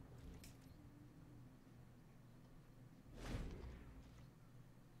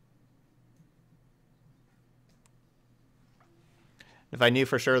 If I knew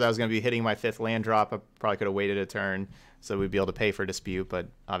for sure that I was going to be hitting my 5th land drop, I probably could have waited a turn so we'd be able to pay for dispute, but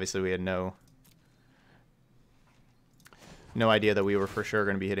obviously we had no idea that we were for sure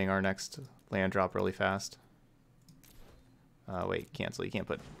going to be hitting our next land drop really fast. Wait, cancel. You can't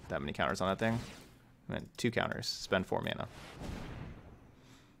put that many counters on that thing. I meant 2 counters. Spend 4 mana.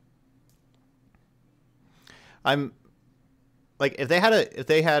 I'm like, if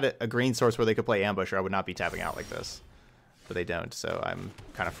they had a green source where they could play Ambusher, I would not be tapping out like this. But they don't, so I'm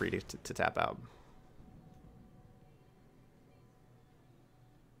kind of free to tap out.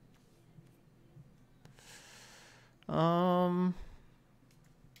 I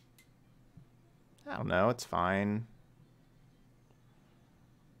don't know. It's fine.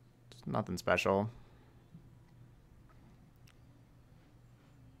 It's nothing special.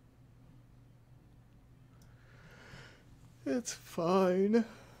 It's fine.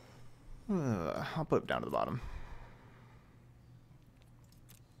 I'll put it down to the bottom.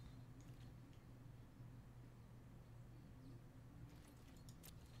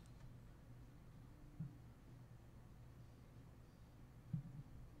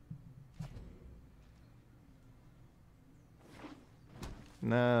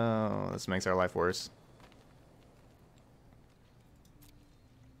 No, this makes our life worse.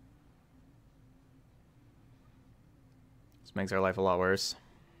 This makes our life a lot worse.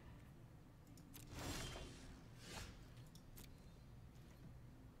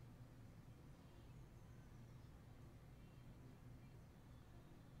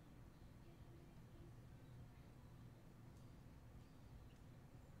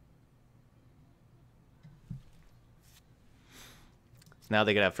 Now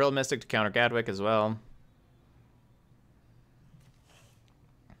they could have Frilled Mystic to counter Gadwick as well.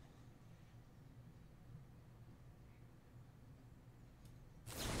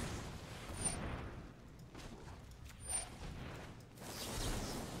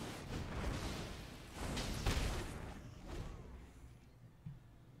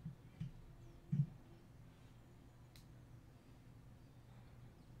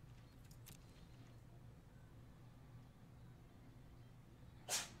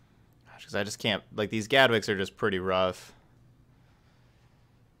 Because I just can't... Like, these Gadwicks are just pretty rough.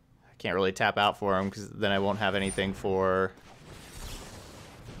 I can't really tap out for them, because then I won't have anything for...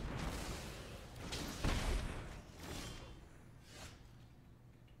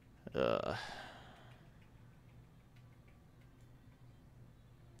 So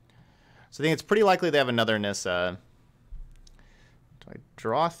I think it's pretty likely they have another Nissa. Do I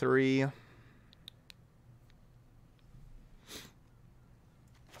draw 3?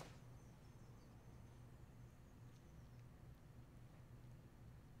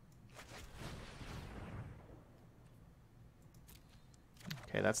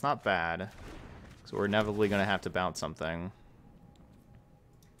 Okay, that's not bad. So we're inevitably going to have to bounce something.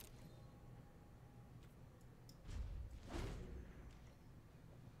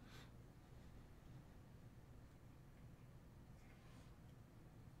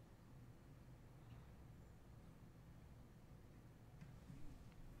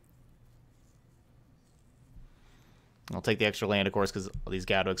 I'll take the extra land, of course, because these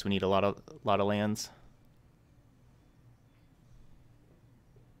Gadwicks, we need a lot of lands.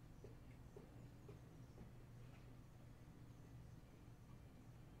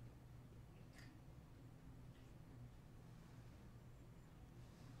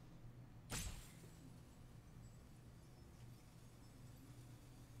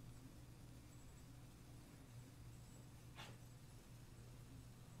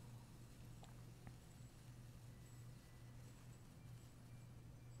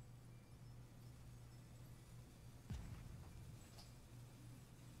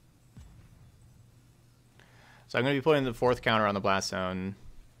 So I'm going to be putting the 4th counter on the Blast Zone.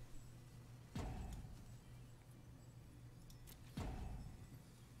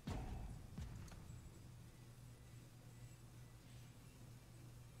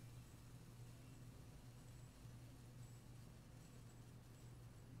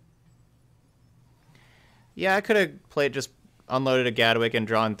 Yeah, I could have played just unloaded a Gadwick and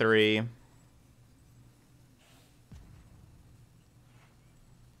drawn 3.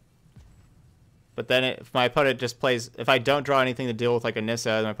 But then if my opponent just plays... If I don't draw anything to deal with like a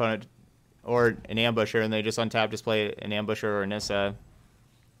Nissa, my opponent... Or an Ambusher, and they just untap, just play an Ambusher or a Nissa.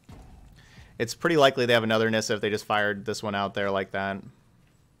 It's pretty likely they have another Nissa if they just fired this one out there like that.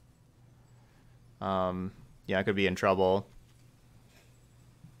 Yeah, I could be in trouble.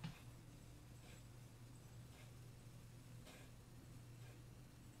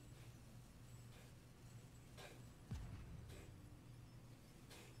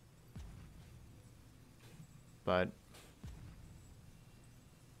 But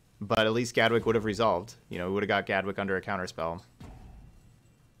at least Gadwick would have resolved. You know, we would have got Gadwick under a counterspell.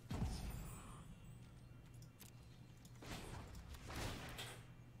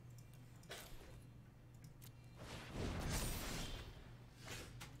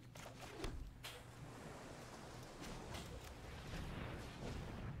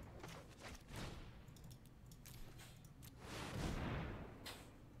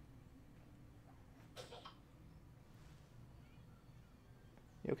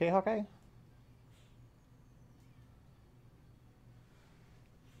 You okay, Hawkeye?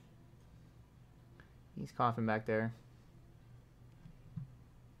 He's coughing back there.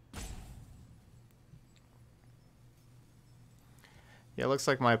 Yeah, it looks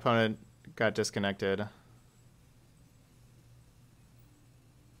like my opponent got disconnected.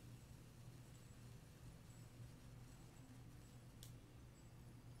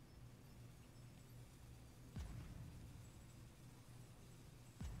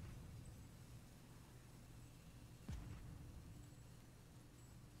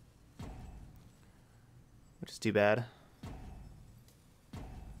 Which is too bad.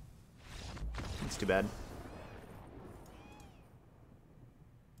 It's too bad.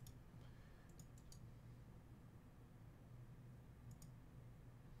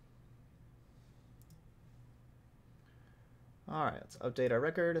 All right, let's update our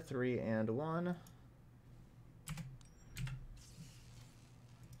record. 3 and 1.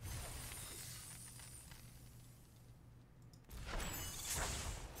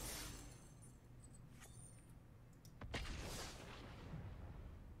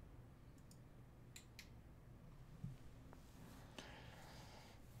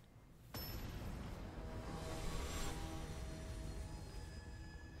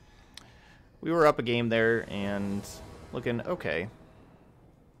 We were up a game there and looking okay.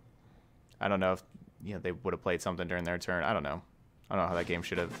 I don't know if they would have played something during their turn. I don't know. I don't know how that game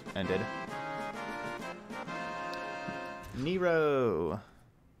should have ended. Nero.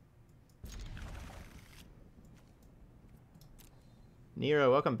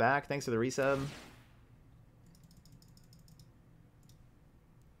 Nero, welcome back. Thanks for the resub.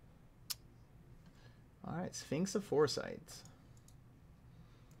 All right, Sphinx of Foresight.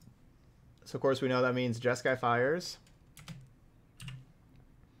 So, of course, we know that means Jeskai fires.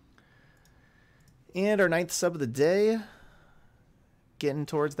 And our 9th sub of the day. Getting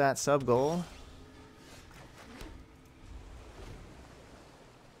towards that sub goal.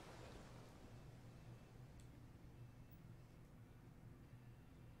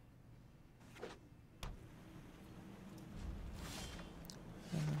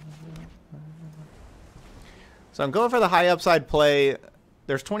 So I'm going for the high upside play.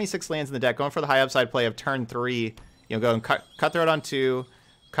 There's 26 lands in the deck. Going for the high upside play of turn 3. You know, go and cutthroat on 2,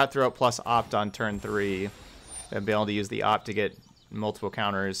 cutthroat plus opt on turn 3, and be able to use the opt to get multiple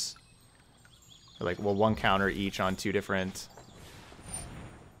counters. Or like, well, 1 counter each on 2 different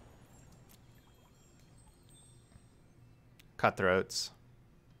cutthroats.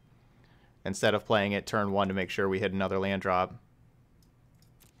 Instead of playing it turn 1 to make sure we hit another land drop.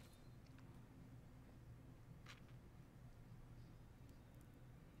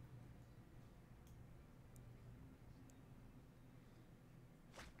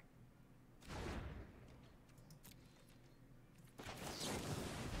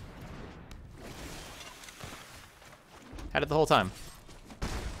 Had it the whole time.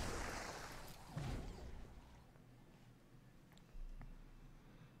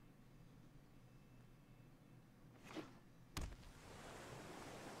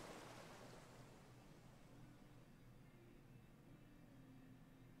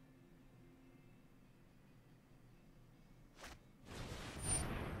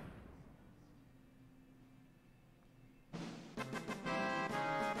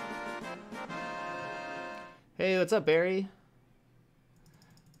 Hey, what's up, Barry?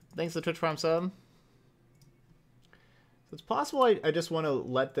 Thanks for the Twitch Prime sub. So it's possible I just want to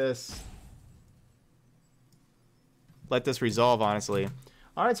let this resolve, honestly.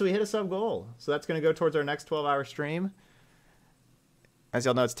 All right, so we hit a sub goal. So that's going to go towards our next 12-hour stream. As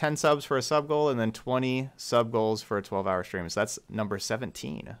y'all know, it's 10 subs for a sub goal and then 20 sub goals for a 12-hour stream. So that's number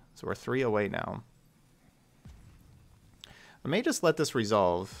 17. So we're 3 away now. I may just let this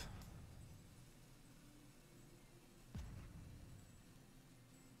resolve.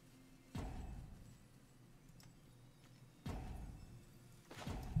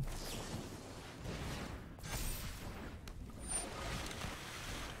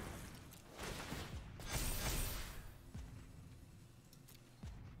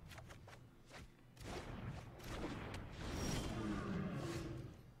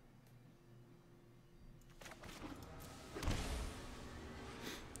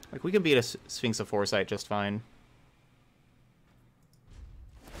 Like, we can beat a Sphinx of Foresight just fine.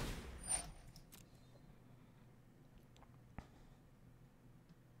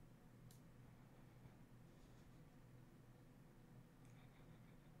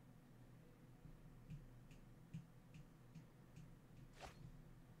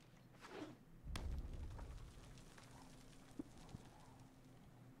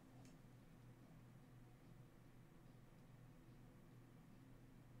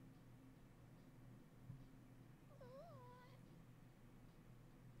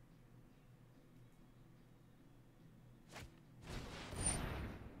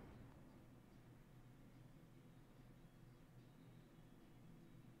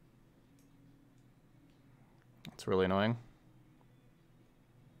 It's really annoying.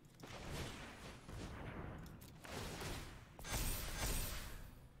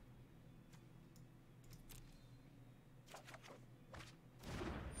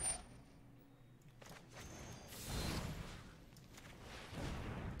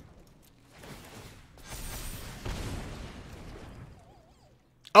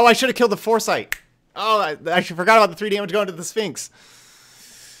 Oh, I should have killed the Foresight. Oh, I actually forgot about the 3 damage going to the Sphinx.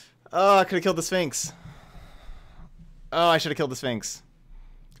 Oh, I could have killed the Sphinx. Oh, I should have killed the Sphinx.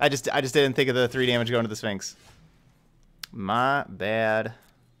 I just didn't think of the 3 damage going to the Sphinx. My bad.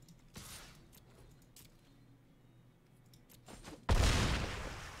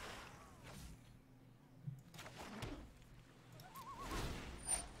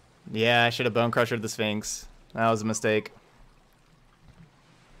 Yeah, I should have Bone Crushed the Sphinx. That was a mistake.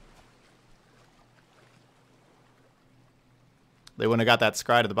 They wouldn't have got that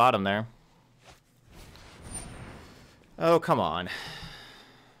scry to the bottom there. Oh, come on.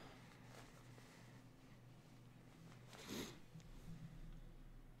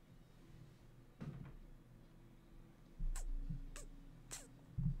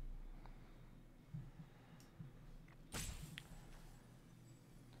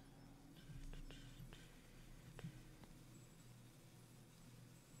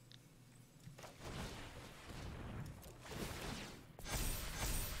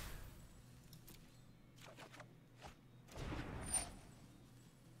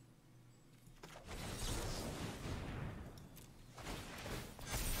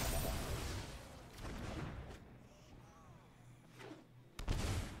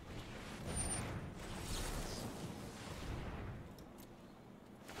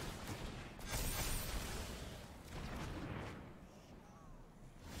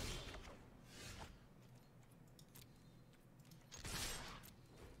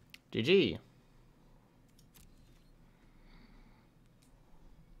 GG.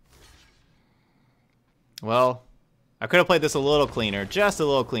 Well, I could have played this a little cleaner, just a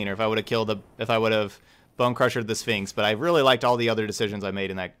little cleaner, if I would have Bone Crusher the Sphinx, but I really liked all the other decisions I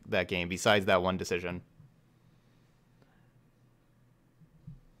made in that game, besides that one decision.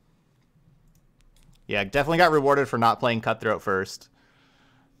 Yeah, definitely got rewarded for not playing Cutthroat first.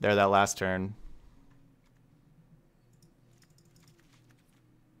 There, that last turn.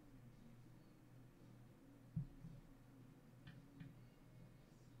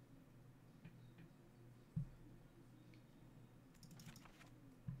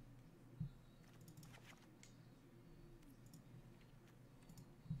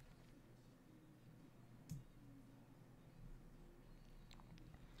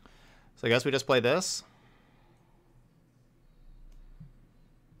 So I guess we just play this.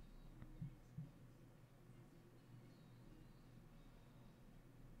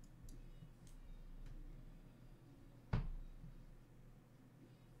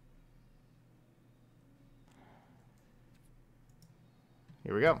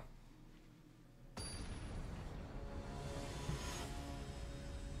 Here we go.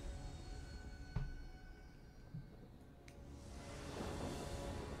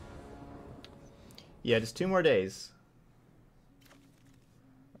 Yeah, just 2 more days.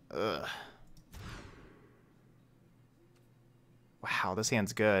 Ugh. Wow, this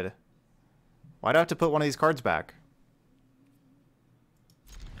hand's good. Why do I have to put one of these cards back?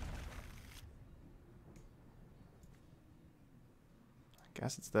 I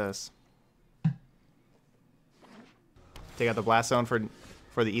guess it's this. Take out the Blast Zone for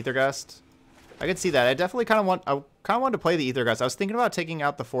the Ether Gust. I could see that. I definitely kind of wanted to play the Ether Gust. I was thinking about taking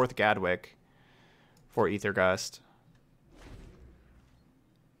out the 4th Gadwick for Ether Gust.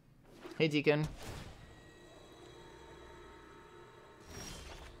 Hey, Deacon.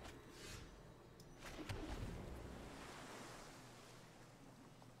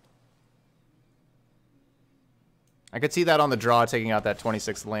 I could see that on the draw, taking out that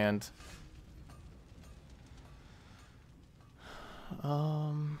 26th land.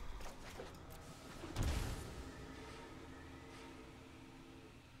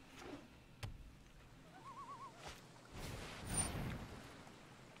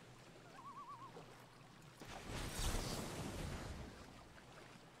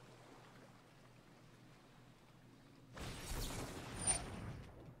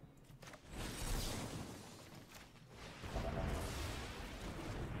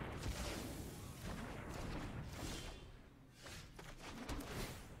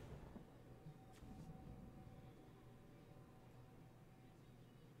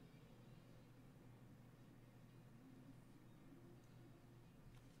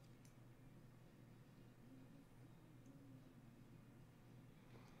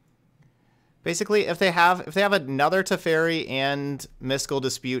 Basically, if they have another Teferi and Mystical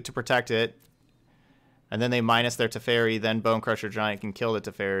Dispute to protect it, and then they minus their Teferi, then Bone Crusher Giant can kill the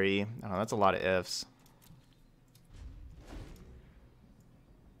Teferi. Oh, that's a lot of ifs.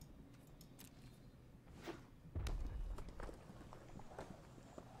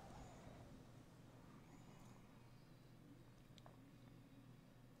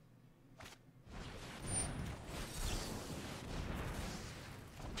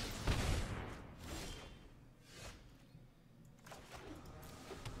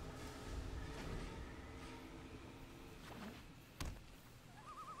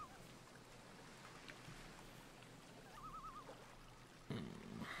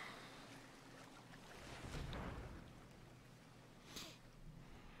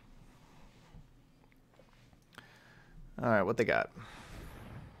 All right, what they got?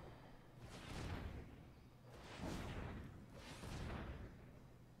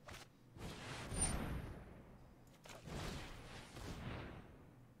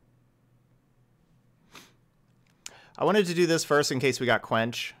 I wanted to do this first in case we got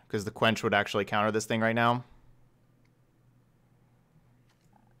Quench, because the Quench would actually counter this thing right now.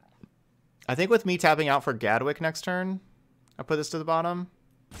 I think with me tapping out for Gadwick next turn, I'll put this to the bottom.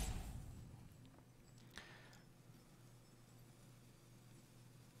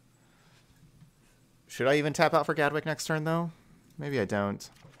 Should I even tap out for Gadwick next turn, though? Maybe I don't.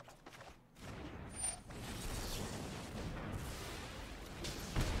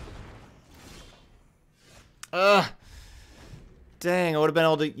 Ugh! Dang, I would have been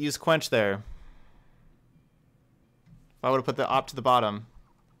able to use Quench there. If I would have put the op to the bottom.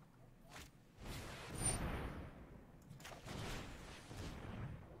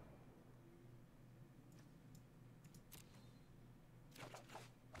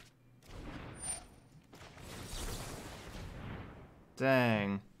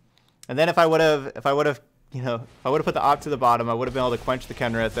 Dang. And then if I would have, you know, if I would have put the opt to the bottom, I would have been able to quench the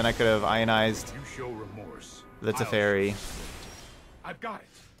Kenrith, then I could have ionized You show remorse. the Teferi. I've got it.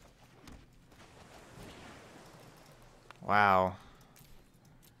 Wow.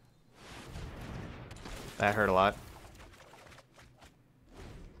 That hurt a lot.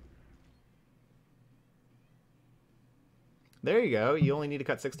 There you go. You only need to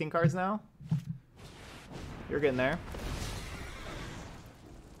cut 16 cards now. You're getting there.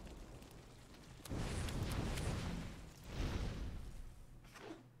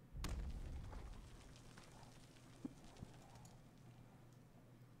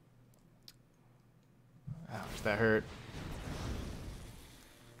 Ouch, that hurt.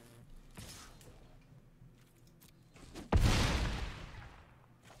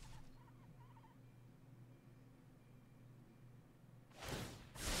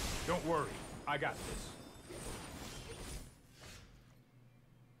 Don't worry. I got this.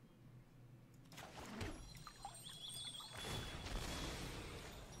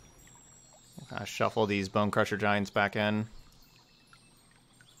 Shuffle these Bone Crusher Giants back in.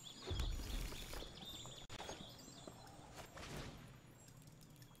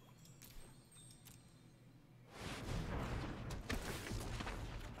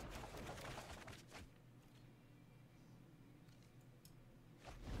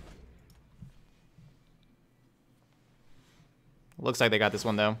 Looks like they got this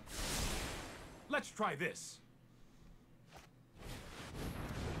one, though. Let's try this.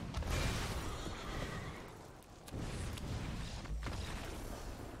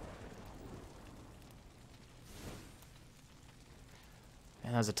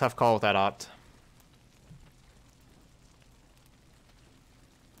 And that was a tough call with that opt.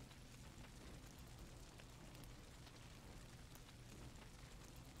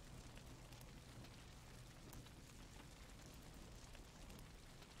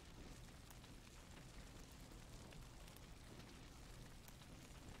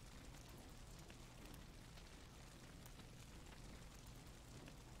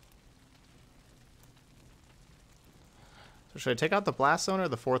 So should I take out the Blast Zone or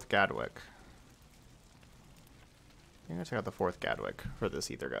the 4th Gadwick? I'm going to take out the 4th Gadwick for this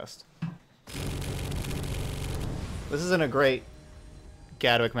Ether Gust. This isn't a great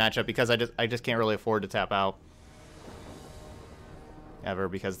Gadwick matchup because I just can't really afford to tap out. Ever,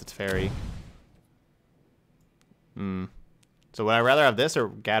 because it's Teferi. So would I rather have this or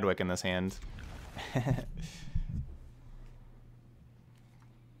Gadwick in this hand? This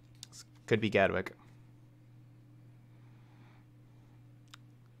could be Gadwick.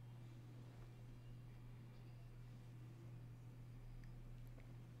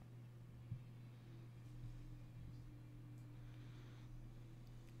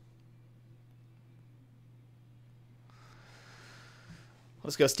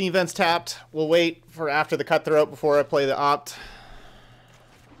 Let's go. Steam Vents tapped. We'll wait for after the Cutthroat before I play the opt.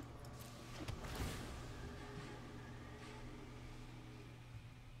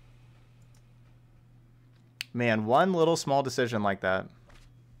 Man, one little small decision like that.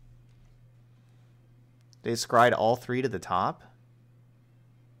 They scried all 3 to the top?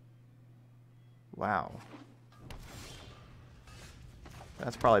 Wow.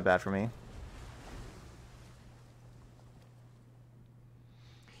 That's probably bad for me.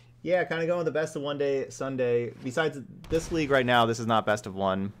 Yeah, kind of going the best of one day Sunday. Besides this league right now, this is not best of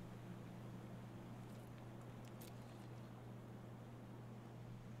one.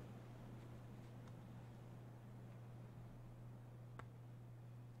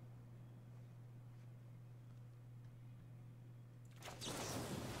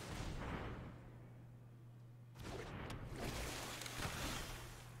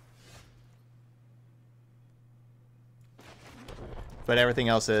 But everything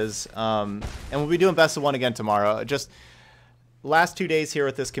else is. And we'll be doing best of one again tomorrow. Just last 2 days here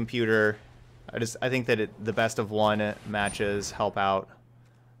with this computer, I think that the best of one matches help out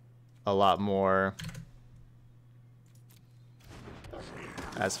a lot more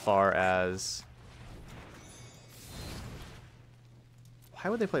as far as why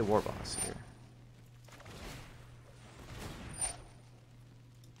would they play War Boss here?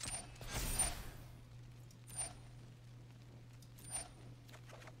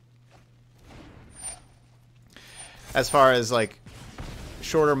 As far as, like,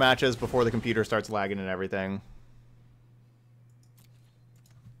 shorter matches before the computer starts lagging and everything.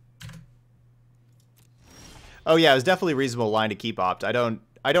 Oh, yeah, it was definitely a reasonable line to keep opt. I would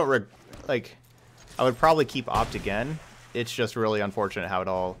probably keep opt again. It's just really unfortunate how it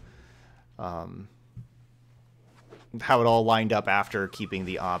all lined up after keeping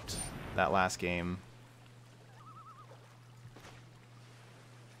the opt that last game.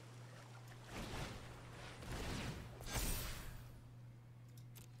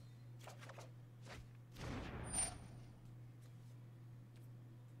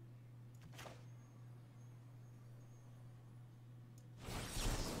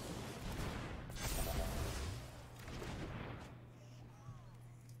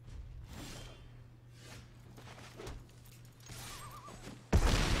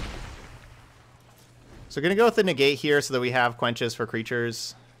 So gonna go with the negate here so that we have quenches for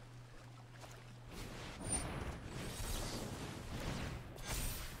creatures.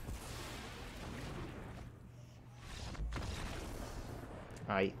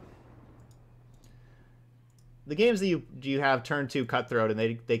 Alright. The games that you have turn 2 Cutthroat and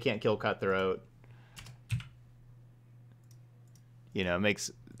they can't kill Cutthroat. You know,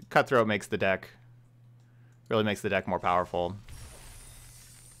 Cutthroat makes the deck really makes the deck more powerful.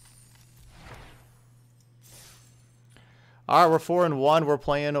 All right, we're 4-1. We're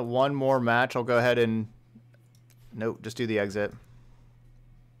playing one more match. I'll go ahead and nope, just do the exit.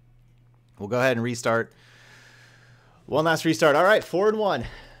 We'll go ahead and restart. One last restart. All right, 4-1.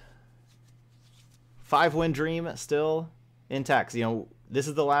 5-win dream still intact. You know, this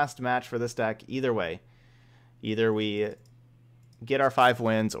is the last match for this deck. Either way, either we get our 5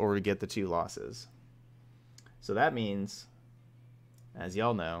 wins or we get the 2 losses. So that means, as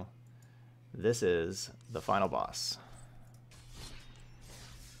y'all know, this is the final boss.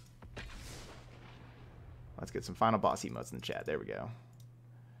 Let's get some final boss emotes in the chat. There we go.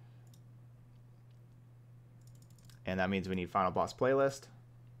 And that means we need final boss playlist.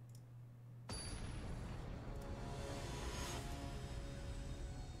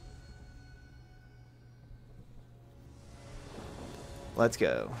 Let's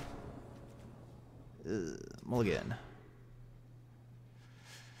go. Mulligan.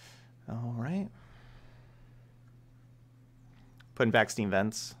 All right. Putting back Steam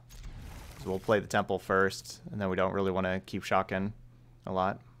Vents. So we'll play the Temple first, and then we don't really want to keep shocking a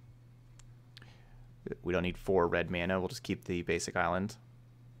lot. We don't need 4 red mana. We'll just keep the basic island.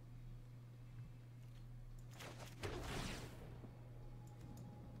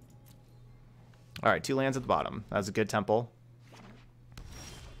 All right, 2 lands at the bottom. That was a good Temple.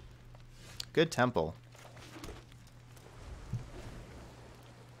 Good Temple.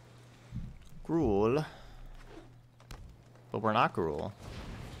 Gruul. But we're not Gruul.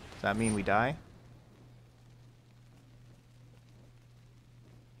 Does that mean we die?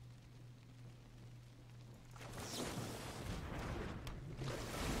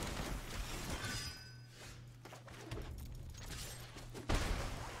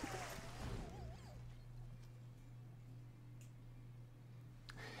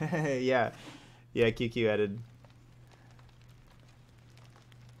 Yeah. Yeah, QQ added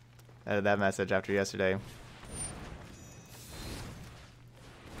that message after yesterday.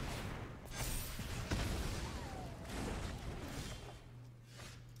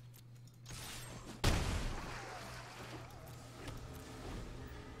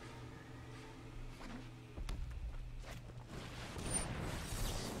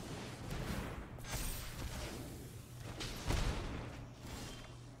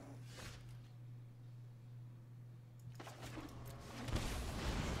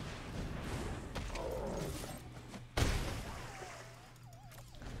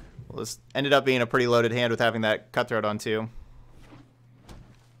 Well, this ended up being a pretty loaded hand with having that Cutthroat on too.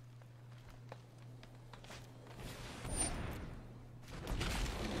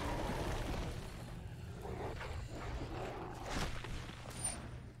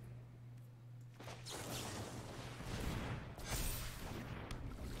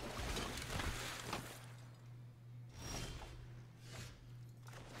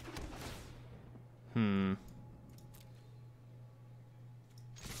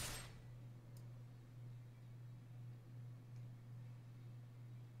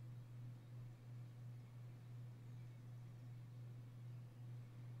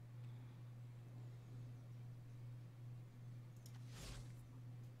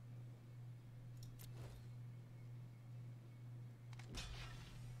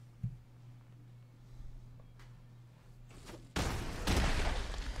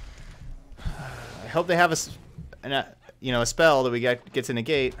 I hope they have a spell that we get to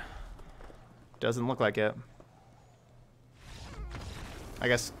negate. Doesn't look like it. I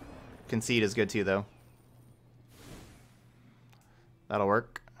guess concede is good too, though. That'll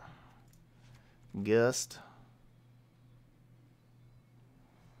work. Gust.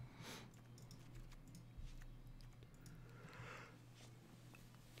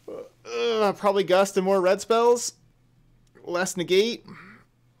 Probably Gust and more red spells. Less negate.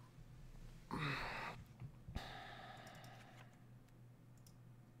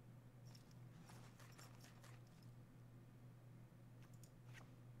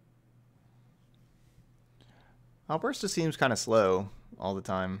 Outburst just seems kind of slow all the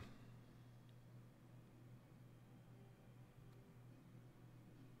time.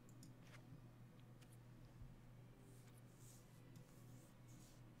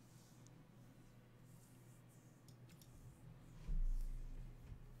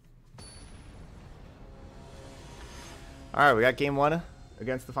 Alright, we got game 1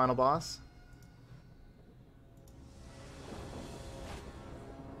 against the final boss.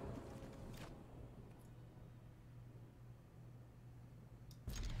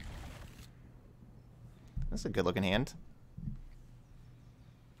 That's a good looking hand.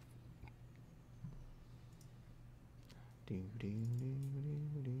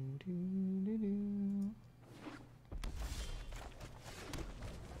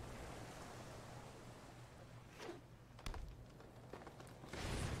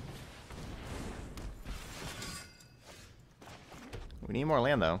 We need more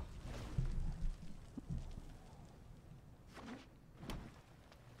land though.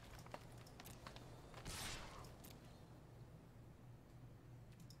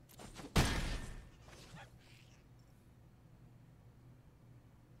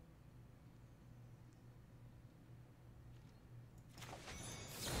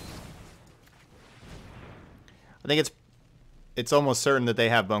 I think it's almost certain that they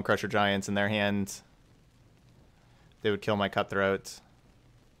have Bone Crusher Giants in their hand. They would kill my Cutthroat.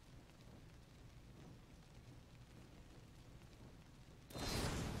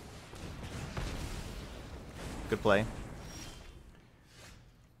 Good play.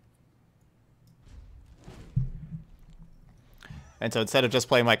 And so instead of just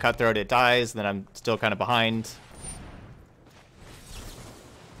playing my Cutthroat, it dies, and then I'm still kind of behind.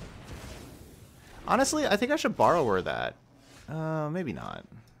 Honestly, I think I should Borrower that. Maybe not.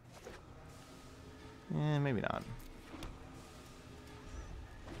 Maybe not.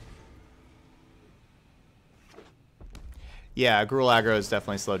 Yeah, Gruul aggro is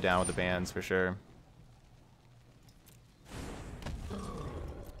definitely slowed down with the bans, for sure.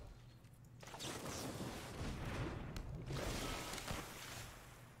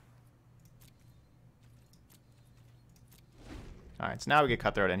 Alright, so now we get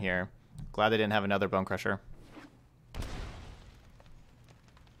Cutthroat in here. Glad they didn't have another Bone Crusher.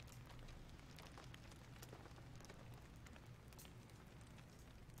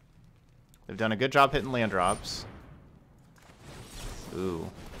 They've done a good job hitting land drops. Ooh.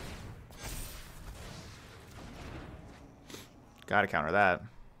 Gotta counter that.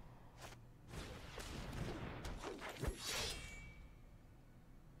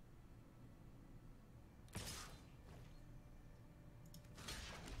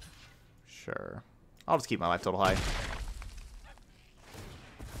 Sure. I'll just keep my life total high.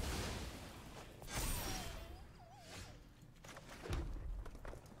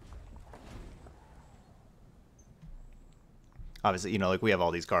 Obviously, you know, like we have all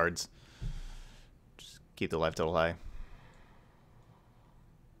these cards. Just keep the life total high.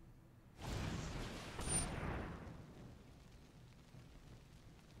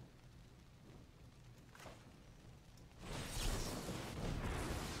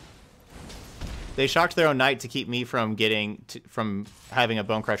 They shocked their own knight to keep me from from having a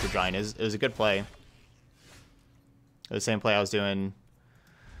Bone Crusher Giant. It was a good play. It was the same play I was doing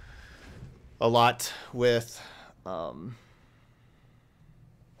a lot with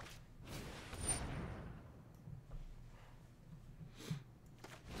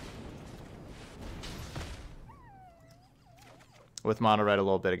Mono Red a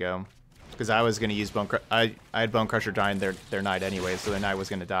little bit ago, because I was going to use I had Bone Crusher Giant their knight anyway, so their knight was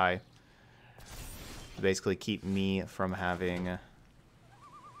going to die. To basically keep me from having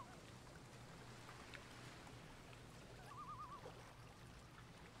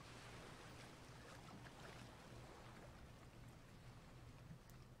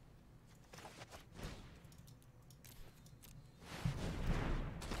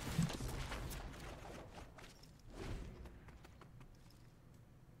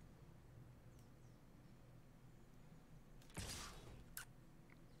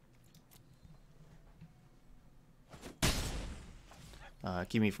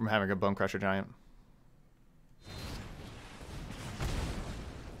keep me from having a Bone Crusher Giant.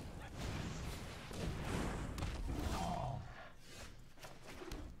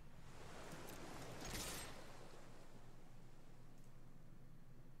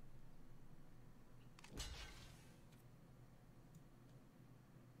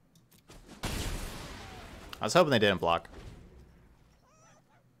 I was hoping they didn't block.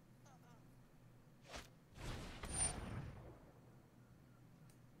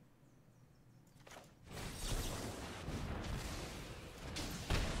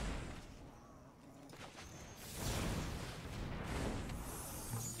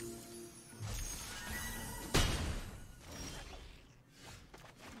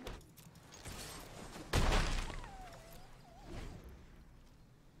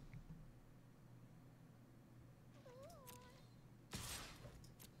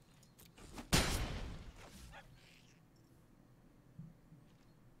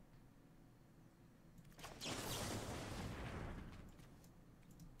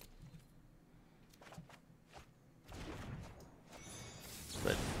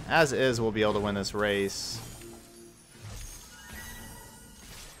 As is, we'll be able to win this race.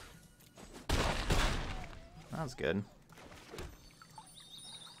 That was good.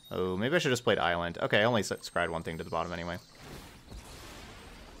 Oh, maybe I should have just played Island. Okay, I only scryed one thing to the bottom anyway.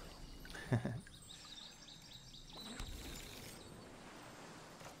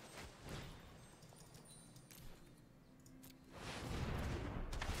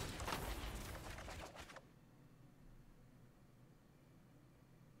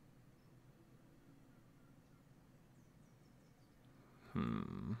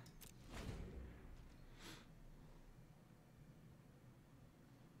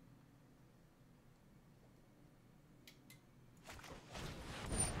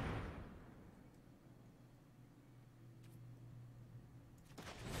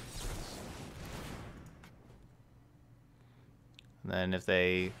 And then if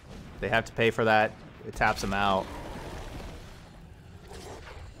they have to pay for that, it taps them out.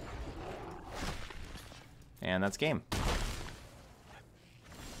 And that's game.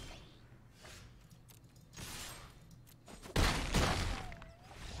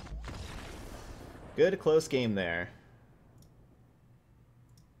 Good close game there.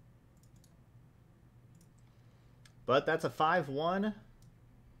 But that's a 5-1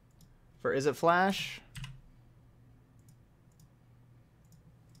 for Izzet Flash.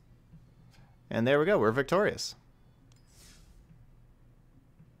 And there we go, we're victorious.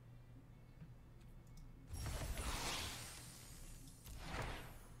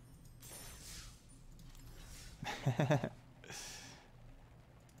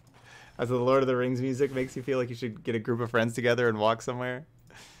 As the Lord of the Rings music makes you feel like you should get a group of friends together and walk somewhere.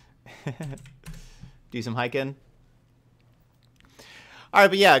 Do some hiking. Alright,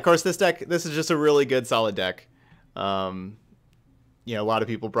 but yeah, of course this is just a really good, solid deck. You know, a lot of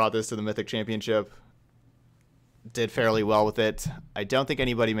people brought this to the Mythic Championship. Did fairly well with it. I don't think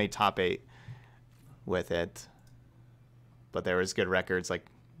anybody made top 8 with it. But there was good records like,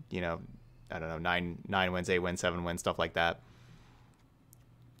 you know, I don't know, 9 wins, 8 wins, 7 wins, stuff like that.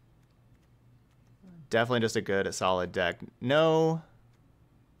 Definitely just a solid deck. No.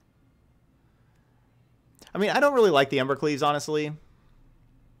 I mean, I don't really like the Embercleaves, honestly.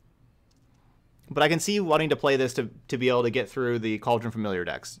 But I can see wanting to play this to be able to get through the Cauldron Familiar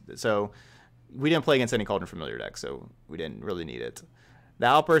decks. So we didn't play against any Cauldron Familiar decks, so we didn't really need it. The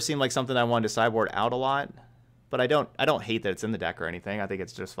Outburst seemed like something I wanted to sideboard out a lot, but I don't hate that it's in the deck or anything. I think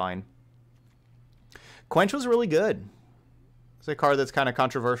it's just fine. Quench was really good. It's a card that's kind of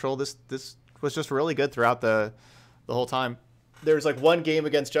controversial. This was just really good throughout the whole time. There was like one game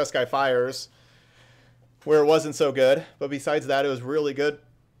against Jeskai Fires where it wasn't so good, but besides that, it was really good.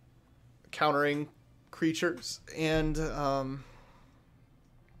 Countering creatures and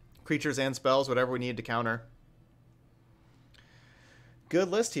spells, whatever we need to counter. Good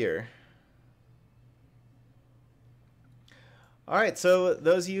list here. All right, so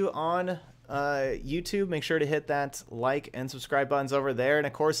those of you on YouTube, make sure to hit that like and subscribe buttons over there, and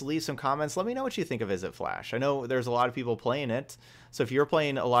of course leave some comments. Let me know what you think of Izzet Flash. I know there's a lot of people playing it, so if you're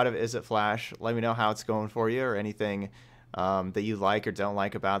playing a lot of Izzet Flash, let me know how it's going for you or anything that you like or don't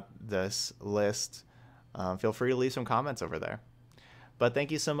like about this list. Feel free to leave some comments over there. But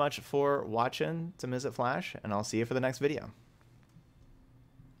thank you so much for watching some Izzet Flash, and I'll see you for the next video.